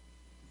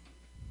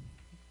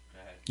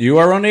 You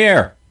are on the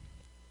air.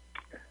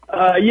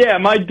 Yeah,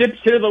 my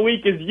dipshit of the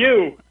week is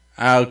you.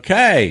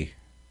 Okay.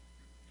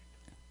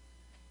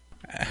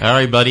 All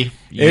right, buddy.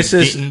 You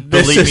didn't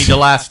believe me the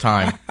last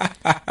time.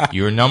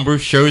 Your number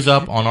shows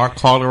up on our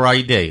caller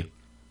ID.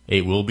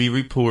 It will be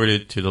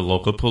reported to the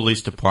local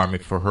police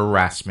department for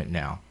harassment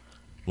now.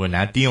 We're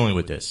not dealing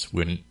with this.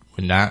 We're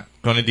not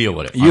going to deal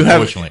with it,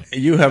 unfortunately.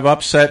 You have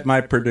upset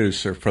my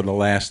producer for the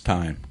last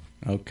time,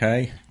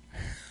 okay?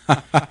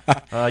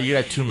 You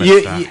got 2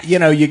 minutes.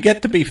 You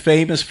get to be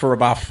famous for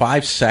about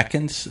 5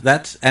 seconds.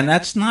 That's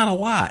not a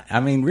lot. I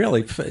mean,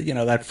 really,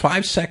 that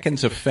 5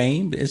 seconds of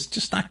fame is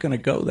just not going to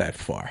go that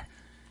far.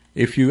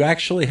 If you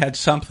actually had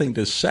something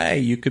to say,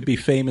 you could be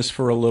famous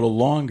for a little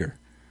longer,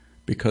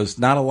 because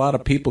not a lot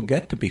of people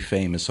get to be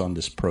famous on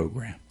this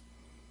program.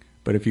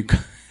 But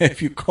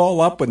if you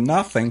call up with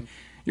nothing,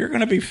 you're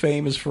going to be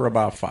famous for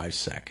about 5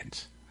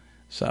 seconds.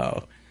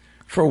 So,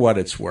 for what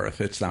it's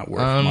worth, it's not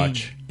worth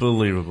much.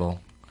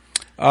 Unbelievable.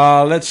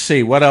 Let's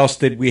see. What else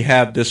did we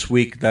have this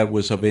week that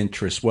was of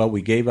interest? Well,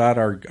 we gave out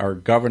our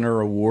Governor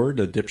Award,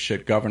 the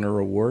Dipshit Governor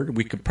Award.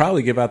 We could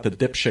probably give out the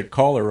Dipshit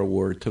Caller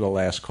Award to the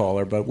last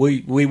caller, but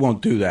we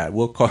won't do that.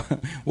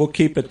 We'll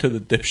keep it to the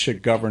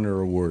Dipshit Governor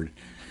Award.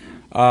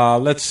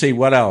 Let's see.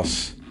 What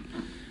else?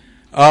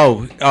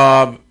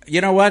 You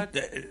know what?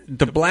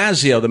 De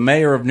Blasio, the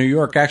mayor of New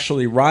York,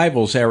 actually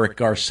rivals Eric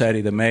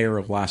Garcetti, the mayor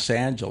of Los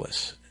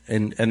Angeles.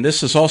 And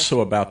this is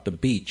also about the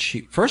beach.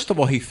 First of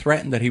all, he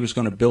threatened that he was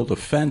going to build a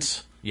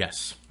fence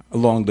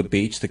along the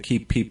beach to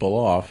keep people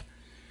off.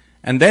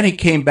 And then he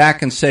came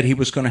back and said he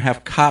was going to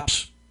have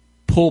cops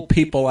pull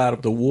people out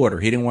of the water.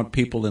 He didn't want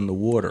people in the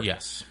water.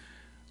 Yes.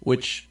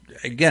 Which,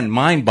 again,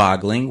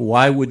 mind-boggling.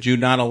 Why would you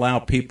not allow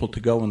people to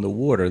go in the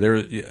water?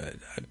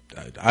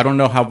 I don't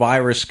know how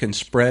virus can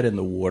spread in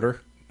the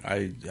water.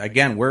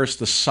 Again, where's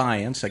the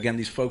science? Again,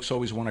 these folks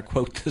always want to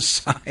quote the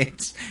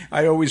science.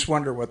 I always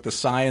wonder what the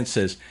science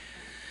is.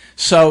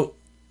 So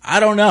I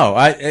don't know.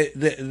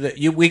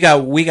 We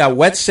got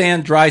wet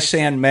sand, dry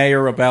sand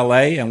mayor of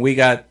L.A., and we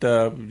got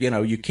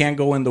you can't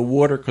go in the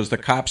water because the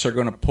cops are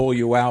going to pull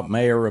you out.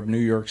 Mayor of New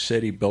York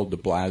City, Bill De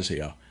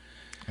Blasio,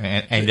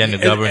 and then the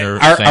governor.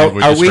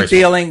 Are we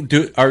dealing?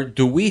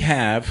 Do we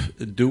have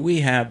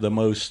the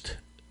most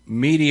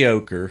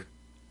mediocre,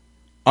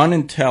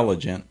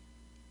 unintelligent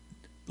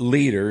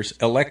leaders,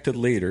 elected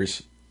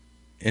leaders,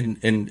 in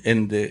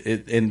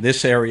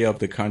this area of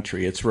the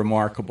country? It's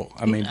remarkable.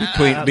 I mean,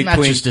 between not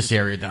just this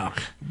area,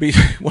 Doc.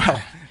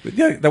 Well,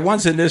 the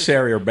ones in this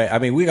area are. I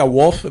mean, we got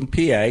Wolf in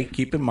PA.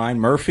 Keep in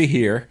mind Murphy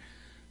here,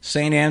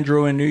 St.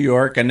 Andrew in New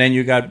York, and then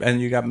you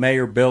got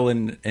Mayor Bill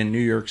in New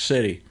York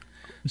City.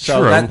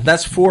 So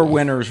that's 4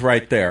 winners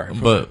right there.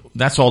 But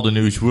that's all the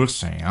news we're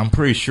saying. I'm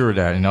pretty sure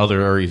that in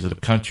other areas of the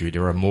country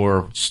there are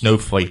more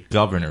snowflake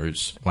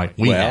governors like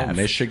we have.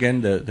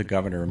 Michigan, the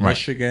governor of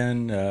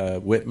Michigan,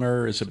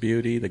 Whitmer is a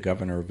beauty. The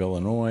governor of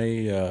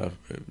Illinois,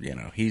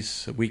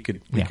 we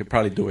could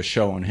probably do a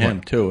show on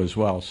him too as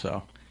well.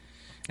 So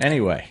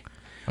anyway.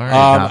 All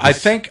right,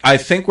 I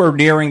think we're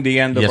nearing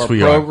the end of our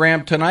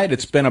program tonight.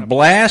 It's been a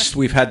blast.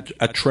 We've had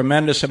a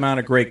tremendous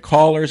amount of great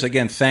callers.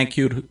 Again, thank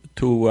you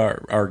to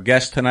our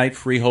guest tonight,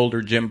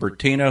 freeholder Jim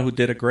Bertino, who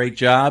did a great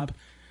job.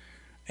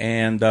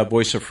 And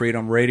Voice of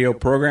Freedom radio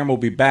program will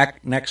be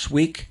back next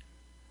week,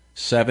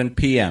 7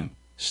 p.m.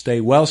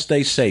 Stay well,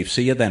 stay safe.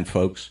 See you then,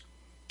 folks.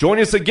 Join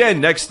us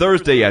again next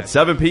Thursday at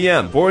 7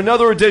 p.m. for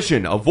another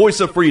edition of Voice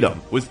of Freedom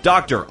with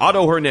Dr.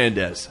 Otto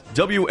Hernandez.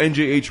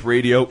 WNJH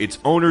Radio, its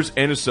owners,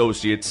 and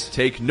associates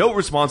take no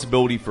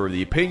responsibility for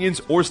the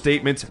opinions or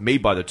statements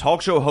made by the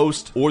talk show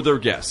host or their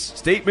guests.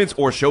 Statements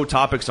or show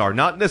topics are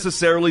not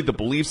necessarily the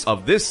beliefs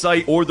of this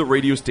site or the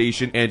radio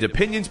station, and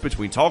opinions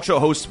between talk show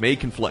hosts may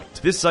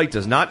conflict. This site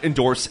does not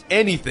endorse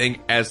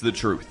anything as the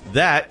truth.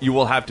 That you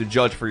will have to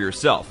judge for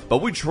yourself.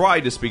 But we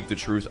try to speak the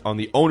truth on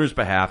the owner's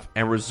behalf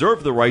and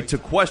reserve the right to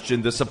question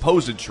the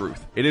supposed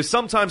truth. It is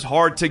sometimes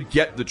hard to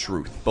get the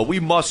truth, but we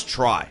must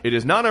try. It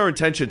is not our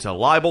intention to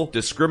libel,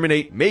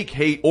 discriminate, make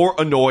hate, or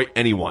annoy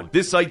anyone.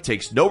 This site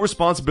takes no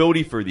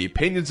responsibility for the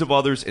opinions of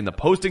others in the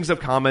postings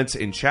of comments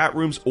in chat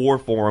rooms or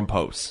forum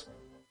posts.